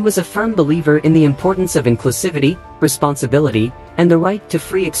 where he was a firm believer in the importance of inclusivity, responsibility, and the right to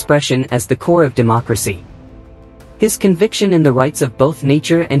free expression as the core of democracy. His conviction in the rights of both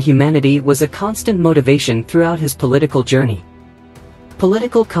nature and humanity was a constant motivation throughout his political journey.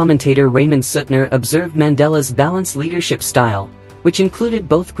 Political commentator Raymond Suttner observed Mandela's balanced leadership style, which included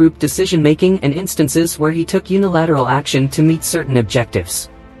both group decision-making and instances where he took unilateral action to meet certain objectives.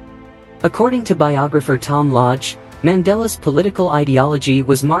 According to biographer Tom Lodge, Mandela's political ideology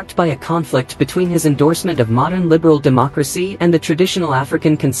was marked by a conflict between his endorsement of modern liberal democracy and the traditional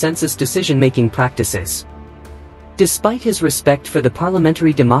African consensus decision-making practices. Despite his respect for the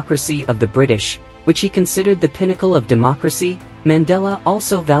parliamentary democracy of the British, which he considered the pinnacle of democracy, Mandela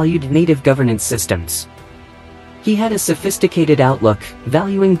also valued native governance systems. He had a sophisticated outlook,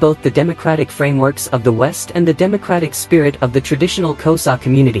 valuing both the democratic frameworks of the West and the democratic spirit of the traditional Xhosa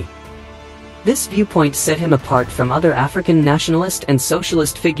community. This viewpoint set him apart from other African nationalist and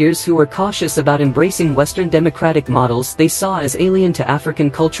socialist figures who were cautious about embracing Western democratic models they saw as alien to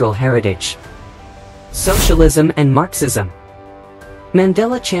African cultural heritage. Socialism and Marxism.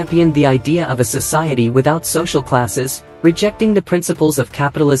 Mandela championed the idea of a society without social classes, rejecting the principles of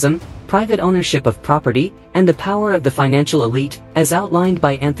capitalism, private ownership of property, and the power of the financial elite, as outlined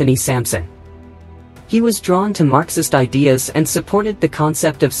by Anthony Sampson. He was drawn to Marxist ideas and supported the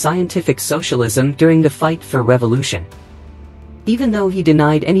concept of scientific socialism during the fight for revolution. Even though he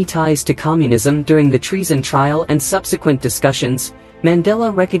denied any ties to communism during the treason trial and subsequent discussions,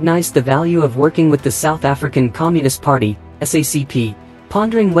 Mandela recognized the value of working with the South African Communist Party, SACP,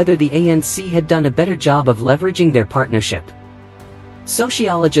 pondering whether the ANC had done a better job of leveraging their partnership.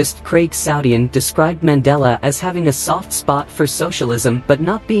 Sociologist Craig Soudian described Mandela as having a soft spot for socialism but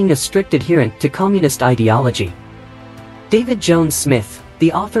not being a strict adherent to communist ideology. David Jones Smith,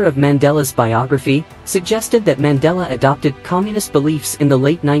 the author of Mandela's biography, suggested that Mandela adopted communist beliefs in the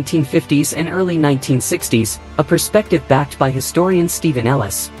late 1950s and early 1960s, a perspective backed by historian Stephen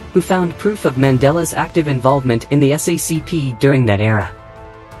Ellis, who found proof of Mandela's active involvement in the SACP during that era.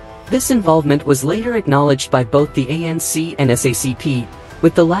 This involvement was later acknowledged by both the ANC and SACP,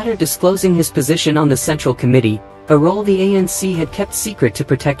 with the latter disclosing his position on the Central Committee, a role the ANC had kept secret to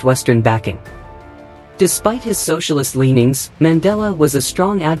protect Western backing. Despite his socialist leanings, Mandela was a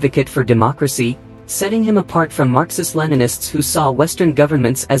strong advocate for democracy, setting him apart from Marxist-Leninists who saw Western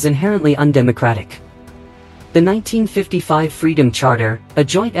governments as inherently undemocratic. The 1955 Freedom Charter, a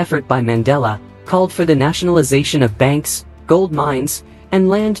joint effort by Mandela, called for the nationalization of banks, gold mines, and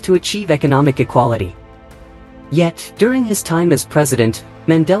land to achieve economic equality. Yet, during his time as president,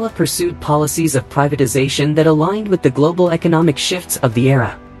 Mandela pursued policies of privatization that aligned with the global economic shifts of the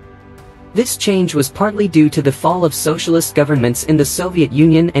era. This change was partly due to the fall of socialist governments in the Soviet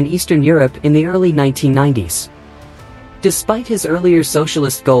Union and Eastern Europe in the early 1990s. Despite his earlier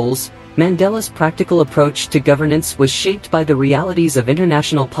socialist goals, Mandela's practical approach to governance was shaped by the realities of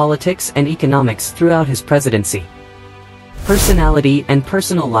international politics and economics throughout his presidency. Personality and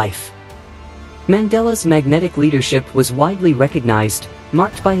personal life. Mandela's magnetic leadership was widely recognized,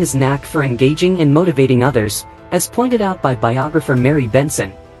 marked by his knack for engaging and motivating others, as pointed out by biographer Mary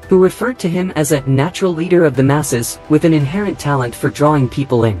Benson, who referred to him as a natural leader of the masses with an inherent talent for drawing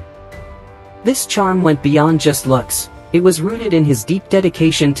people in. This charm went beyond just looks. It was rooted in his deep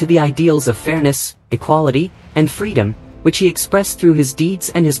dedication to the ideals of fairness, equality, and freedom, which he expressed through his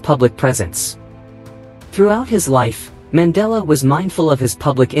deeds and his public presence. Throughout his life, Mandela was mindful of his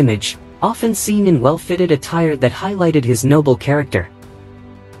public image, often seen in well-fitted attire that highlighted his noble character.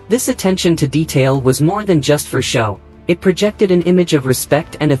 This attention to detail was more than just for show. It projected an image of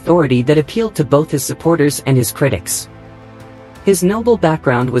respect and authority that appealed to both his supporters and his critics. His noble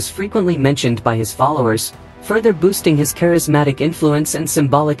background was frequently mentioned by his followers, further boosting his charismatic influence and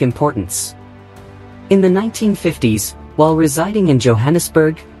symbolic importance. In the 1950s, while residing in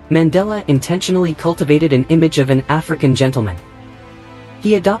Johannesburg, Mandela intentionally cultivated an image of an African gentleman.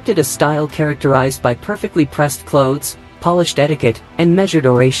 He adopted a style characterized by perfectly pressed clothes, polished etiquette, and measured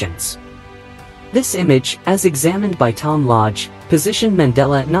orations. This image, as examined by Tom Lodge, positioned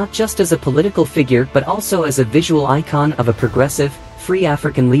Mandela not just as a political figure but also as a visual icon of a progressive, free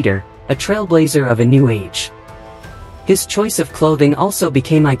African leader, a trailblazer of a new age. His choice of clothing also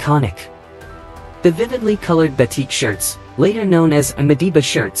became iconic. The vividly colored batik shirts, later known as Madiba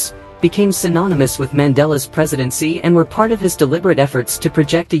shirts, became synonymous with Mandela's presidency and were part of his deliberate efforts to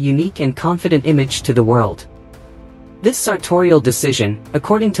project a unique and confident image to the world. This sartorial decision,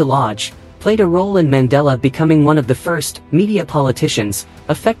 according to Lodge, played a role in Mandela becoming one of the first media politicians,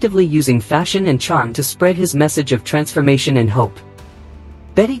 effectively using fashion and charm to spread his message of transformation and hope.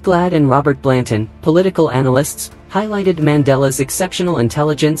 Betty Glad and Robert Blanton, political analysts, highlighted Mandela's exceptional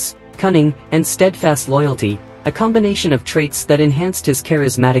intelligence, cunning, and steadfast loyalty, a combination of traits that enhanced his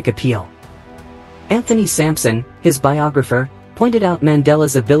charismatic appeal. Anthony Sampson, his biographer, pointed out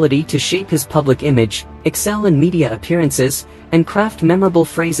Mandela's ability to shape his public image, excel in media appearances, and craft memorable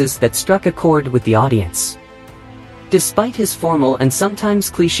phrases that struck a chord with the audience. Despite his formal and sometimes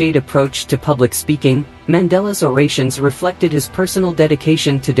cliched approach to public speaking, Mandela's orations reflected his personal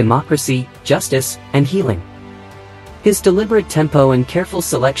dedication to democracy, justice, and healing. His deliberate tempo and careful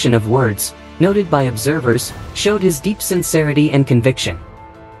selection of words, noted by observers, showed his deep sincerity and conviction.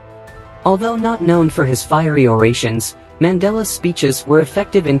 Although not known for his fiery orations, Mandela's speeches were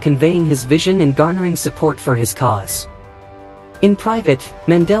effective in conveying his vision and garnering support for his cause. In private,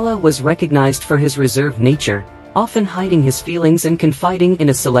 Mandela was recognized for his reserved nature, often hiding his feelings and confiding in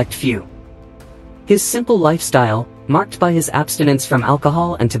a select few. His simple lifestyle, marked by his abstinence from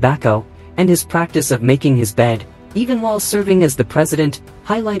alcohol and tobacco, and his practice of making his bed, even while serving as the president,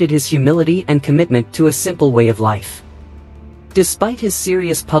 highlighted his humility and commitment to a simple way of life. Despite his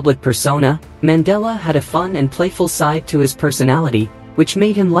serious public persona, Mandela had a fun and playful side to his personality, which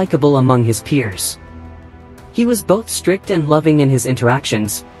made him likable among his peers. He was both strict and loving in his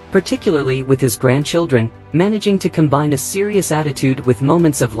interactions, particularly with his grandchildren, managing to combine a serious attitude with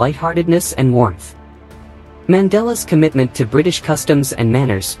moments of lightheartedness and warmth. Mandela's commitment to British customs and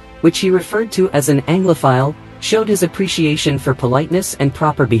manners, which he referred to as an Anglophile, showed his appreciation for politeness and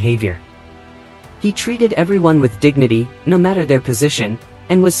proper behavior. He treated everyone with dignity, no matter their position,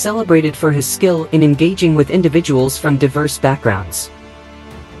 and was celebrated for his skill in engaging with individuals from diverse backgrounds.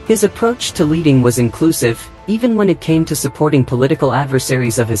 His approach to leading was inclusive, even when it came to supporting political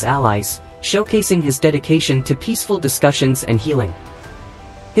adversaries of his allies, showcasing his dedication to peaceful discussions and healing.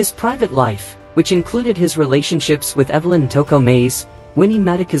 His private life, which included his relationships with Evelyn Ntoko Mays, Winnie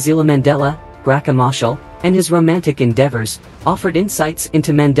Madikizela Mandela, Graca Machel, and his romantic endeavors, offered insights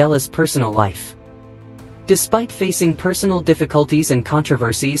into Mandela's personal life. Despite facing personal difficulties and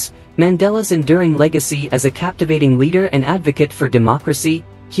controversies, Mandela's enduring legacy as a captivating leader and advocate for democracy,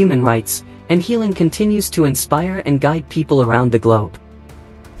 human rights, and healing continues to inspire and guide people around the globe.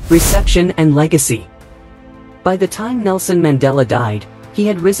 Reception and legacy. By the time Nelson Mandela died, he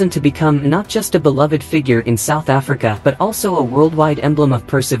had risen to become not just a beloved figure in South Africa but also a worldwide emblem of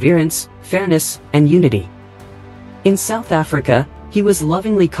perseverance, fairness, and unity. In South Africa, he was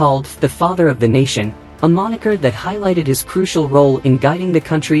lovingly called the Father of the Nation, a moniker that highlighted his crucial role in guiding the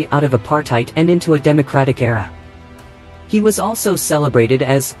country out of apartheid and into a democratic era. He was also celebrated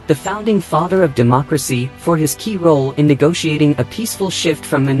as the founding father of democracy for his key role in negotiating a peaceful shift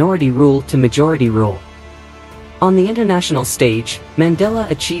from minority rule to majority rule. On the international stage, Mandela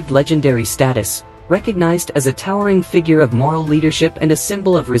achieved legendary status, recognized as a towering figure of moral leadership and a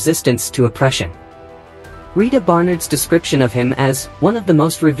symbol of resistance to oppression. Rita Barnard's description of him as one of the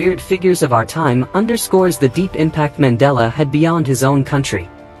most revered figures of our time underscores the deep impact Mandela had beyond his own country.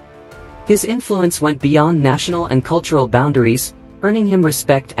 His influence went beyond national and cultural boundaries, earning him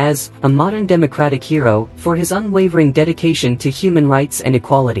respect as a modern democratic hero for his unwavering dedication to human rights and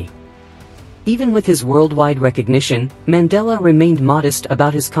equality. Even with his worldwide recognition, Mandela remained modest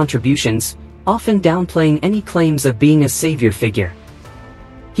about his contributions, often downplaying any claims of being a savior figure.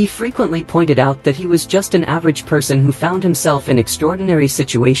 He frequently pointed out that he was just an average person who found himself in extraordinary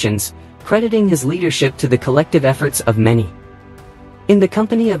situations, crediting his leadership to the collective efforts of many. In the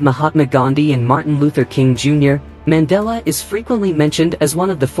company of Mahatma Gandhi and Martin Luther King Jr., Mandela is frequently mentioned as one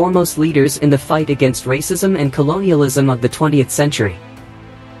of the foremost leaders in the fight against racism and colonialism of the 20th century.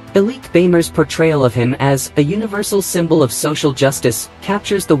 Elike Bamer's portrayal of him as a universal symbol of social justice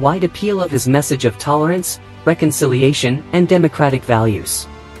captures the wide appeal of his message of tolerance, reconciliation, and democratic values.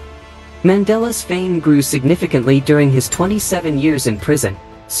 Mandela's fame grew significantly during his 27 years in prison,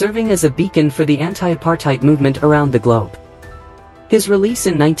 serving as a beacon for the anti-apartheid movement around the globe. His release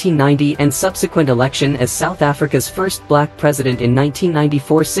in 1990 and subsequent election as South Africa's first black president in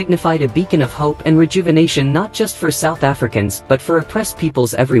 1994 signified a beacon of hope and rejuvenation not just for South Africans but for oppressed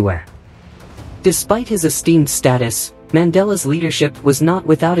peoples everywhere. Despite his esteemed status, Mandela's leadership was not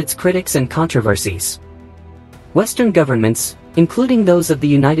without its critics and controversies. Western governments, including those of the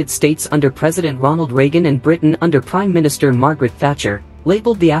United States under President Ronald Reagan and Britain under Prime Minister Margaret Thatcher,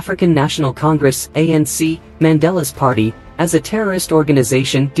 labeled the African National Congress (ANC), Mandela's party, as a terrorist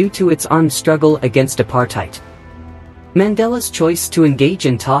organization due to its armed struggle against apartheid. Mandela's choice to engage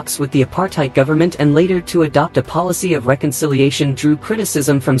in talks with the apartheid government and later to adopt a policy of reconciliation drew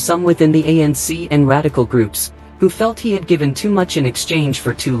criticism from some within the ANC and radical groups, who felt he had given too much in exchange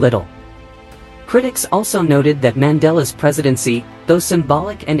for too little. Critics also noted that Mandela's presidency, though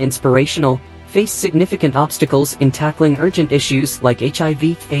symbolic and inspirational, faced significant obstacles in tackling urgent issues like HIV,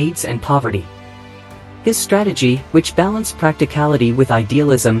 AIDS and poverty. His strategy, which balanced practicality with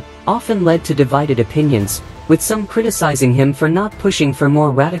idealism, often led to divided opinions, with some criticizing him for not pushing for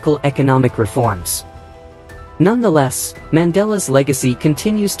more radical economic reforms. Nonetheless, Mandela's legacy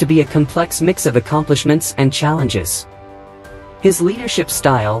continues to be a complex mix of accomplishments and challenges. His leadership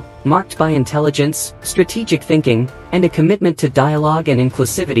style, marked by intelligence, strategic thinking, and a commitment to dialogue and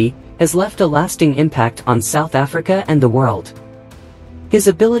inclusivity, has left a lasting impact on South Africa and the world. His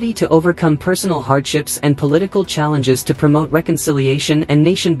ability to overcome personal hardships and political challenges to promote reconciliation and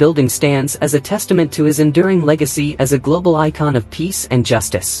nation-building stands as a testament to his enduring legacy as a global icon of peace and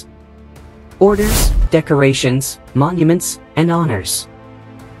justice. Orders, decorations, monuments, and honors.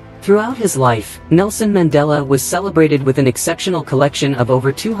 Throughout his life, Nelson Mandela was celebrated with an exceptional collection of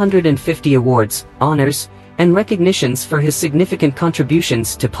over 250 awards, honors, and recognitions for his significant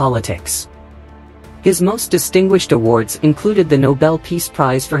contributions to politics. His most distinguished awards included the Nobel Peace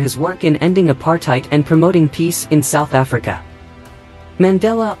Prize for his work in ending apartheid and promoting peace in South Africa.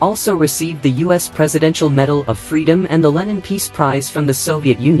 Mandela also received the U.S. Presidential Medal of Freedom and the Lenin Peace Prize from the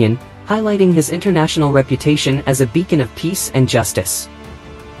Soviet Union, highlighting his international reputation as a beacon of peace and justice.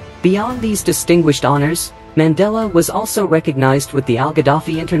 Beyond these distinguished honors, Mandela was also recognized with the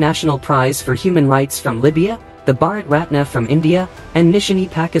Al-Gaddafi International Prize for Human Rights from Libya, the Bharat Ratna from India, and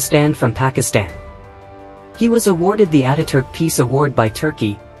Nishani-Pakistan from Pakistan. He was awarded the Ataturk Peace Award by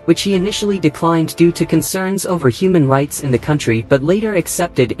Turkey, which he initially declined due to concerns over human rights in the country but later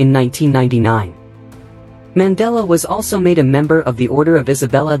accepted in 1999. Mandela was also made a member of the Order of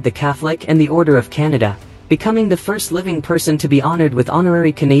Isabella the Catholic and the Order of Canada, becoming the first living person to be honored with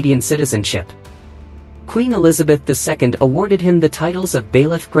honorary Canadian citizenship. Queen Elizabeth II awarded him the titles of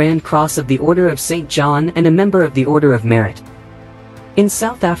Bailiff Grand Cross of the Order of St. John and a member of the Order of Merit. In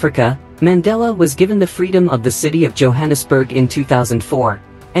South Africa, Mandela was given the freedom of the city of Johannesburg in 2004,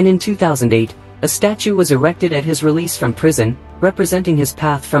 and in 2008, a statue was erected at his release from prison, representing his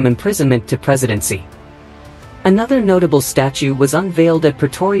path from imprisonment to presidency. Another notable statue was unveiled at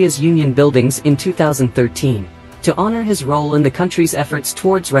Pretoria's Union Buildings in 2013, to honor his role in the country's efforts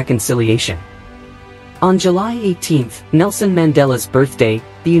towards reconciliation. On July 18, Nelson Mandela's birthday,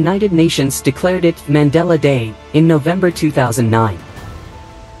 the United Nations declared it Mandela Day, in November 2009.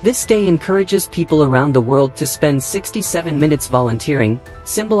 This day encourages people around the world to spend 67 minutes volunteering,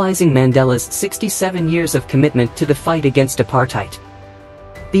 symbolizing Mandela's 67 years of commitment to the fight against apartheid.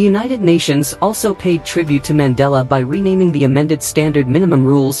 The United Nations also paid tribute to Mandela by renaming the amended Standard Minimum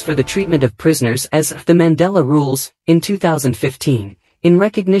Rules for the Treatment of Prisoners as the Mandela Rules, in 2015, in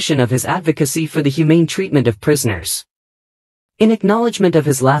recognition of his advocacy for the humane treatment of prisoners. In acknowledgement of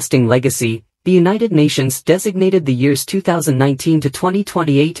his lasting legacy, the United Nations designated the years 2019 to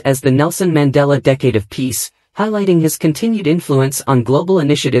 2028 as the Nelson Mandela Decade of Peace, highlighting his continued influence on global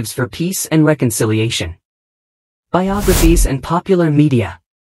initiatives for peace and reconciliation. Biographies and popular media.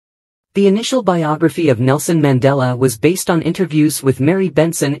 The initial biography of Nelson Mandela was based on interviews with Mary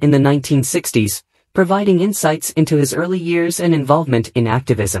Benson in the 1960s, providing insights into his early years and involvement in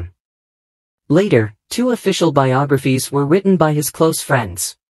activism. Later, two official biographies were written by his close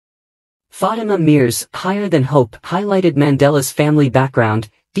friends. Fatima Meer's Higher Than Hope highlighted Mandela's family background,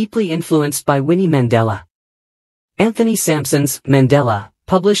 deeply influenced by Winnie Mandela. Anthony Sampson's Mandela,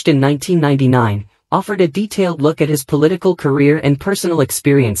 published in 1999, offered a detailed look at his political career and personal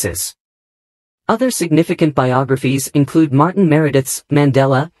experiences. Other significant biographies include Martin Meredith's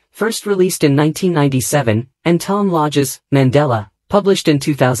Mandela, first released in 1997, and Tom Lodge's Mandela, published in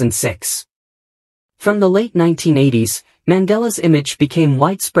 2006. From the late 1980s, Mandela's image became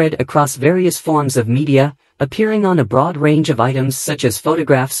widespread across various forms of media, appearing on a broad range of items such as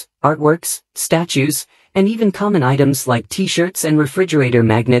photographs, artworks, statues, and even common items like t-shirts and refrigerator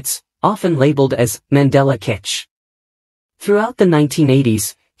magnets, often labeled as Mandela kitsch. Throughout the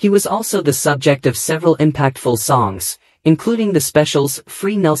 1980s, he was also the subject of several impactful songs, including the specials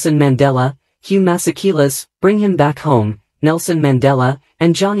Free Nelson Mandela, Hugh Masekela's Bring Him Back Home, Nelson Mandela,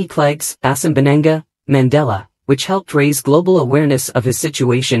 and Johnny Clegg's Asambananga, Mandela, which helped raise global awareness of his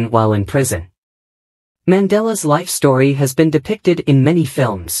situation while in prison. Mandela's life story has been depicted in many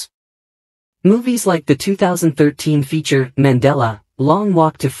films. Movies like the 2013 feature Mandela, Long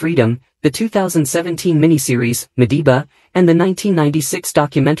Walk to Freedom, the 2017 miniseries Madiba, and the 1996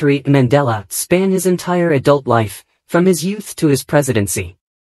 documentary Mandela span his entire adult life, from his youth to his presidency.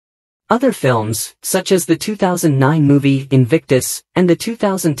 Other films, such as the 2009 movie Invictus, and the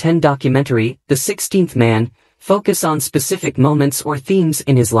 2010 documentary The 16th Man, focus on specific moments or themes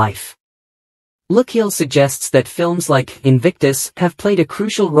in his life. Lukiel suggests that films like Invictus have played a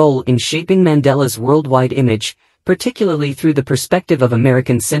crucial role in shaping Mandela's worldwide image, particularly through the perspective of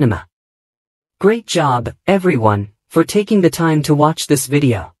American cinema. Great job, everyone, for taking the time to watch this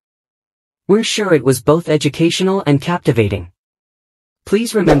video. We're sure it was both educational and captivating.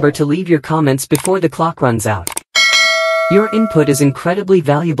 Please remember to leave your comments before the clock runs out. Your input is incredibly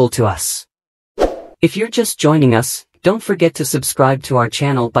valuable to us. If you're just joining us, don't forget to subscribe to our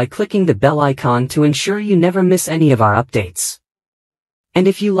channel by clicking the bell icon to ensure you never miss any of our updates. And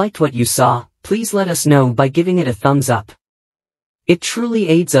if you liked what you saw, please let us know by giving it a thumbs up. It truly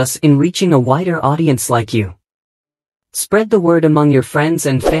aids us in reaching a wider audience like you. Spread the word among your friends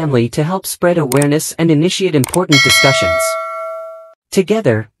and family to help spread awareness and initiate important discussions.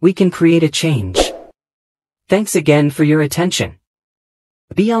 Together, we can create a change. Thanks again for your attention.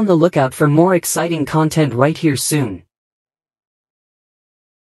 Be on the lookout for more exciting content right here soon.